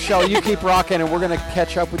kidding. Rochelle, you keep rocking, and we're going to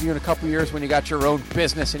catch up with you in a couple years when you got your own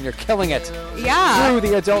business and you're killing it. Yeah. Through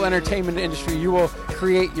the adult entertainment industry, you will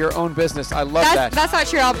create your own business. I love that. That's not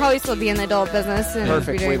true. I'll probably still be in the adult business. And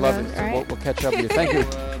Perfect. be We doing love that, it. So right? we'll catch up with you. Thank you.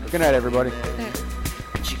 Good night, everybody.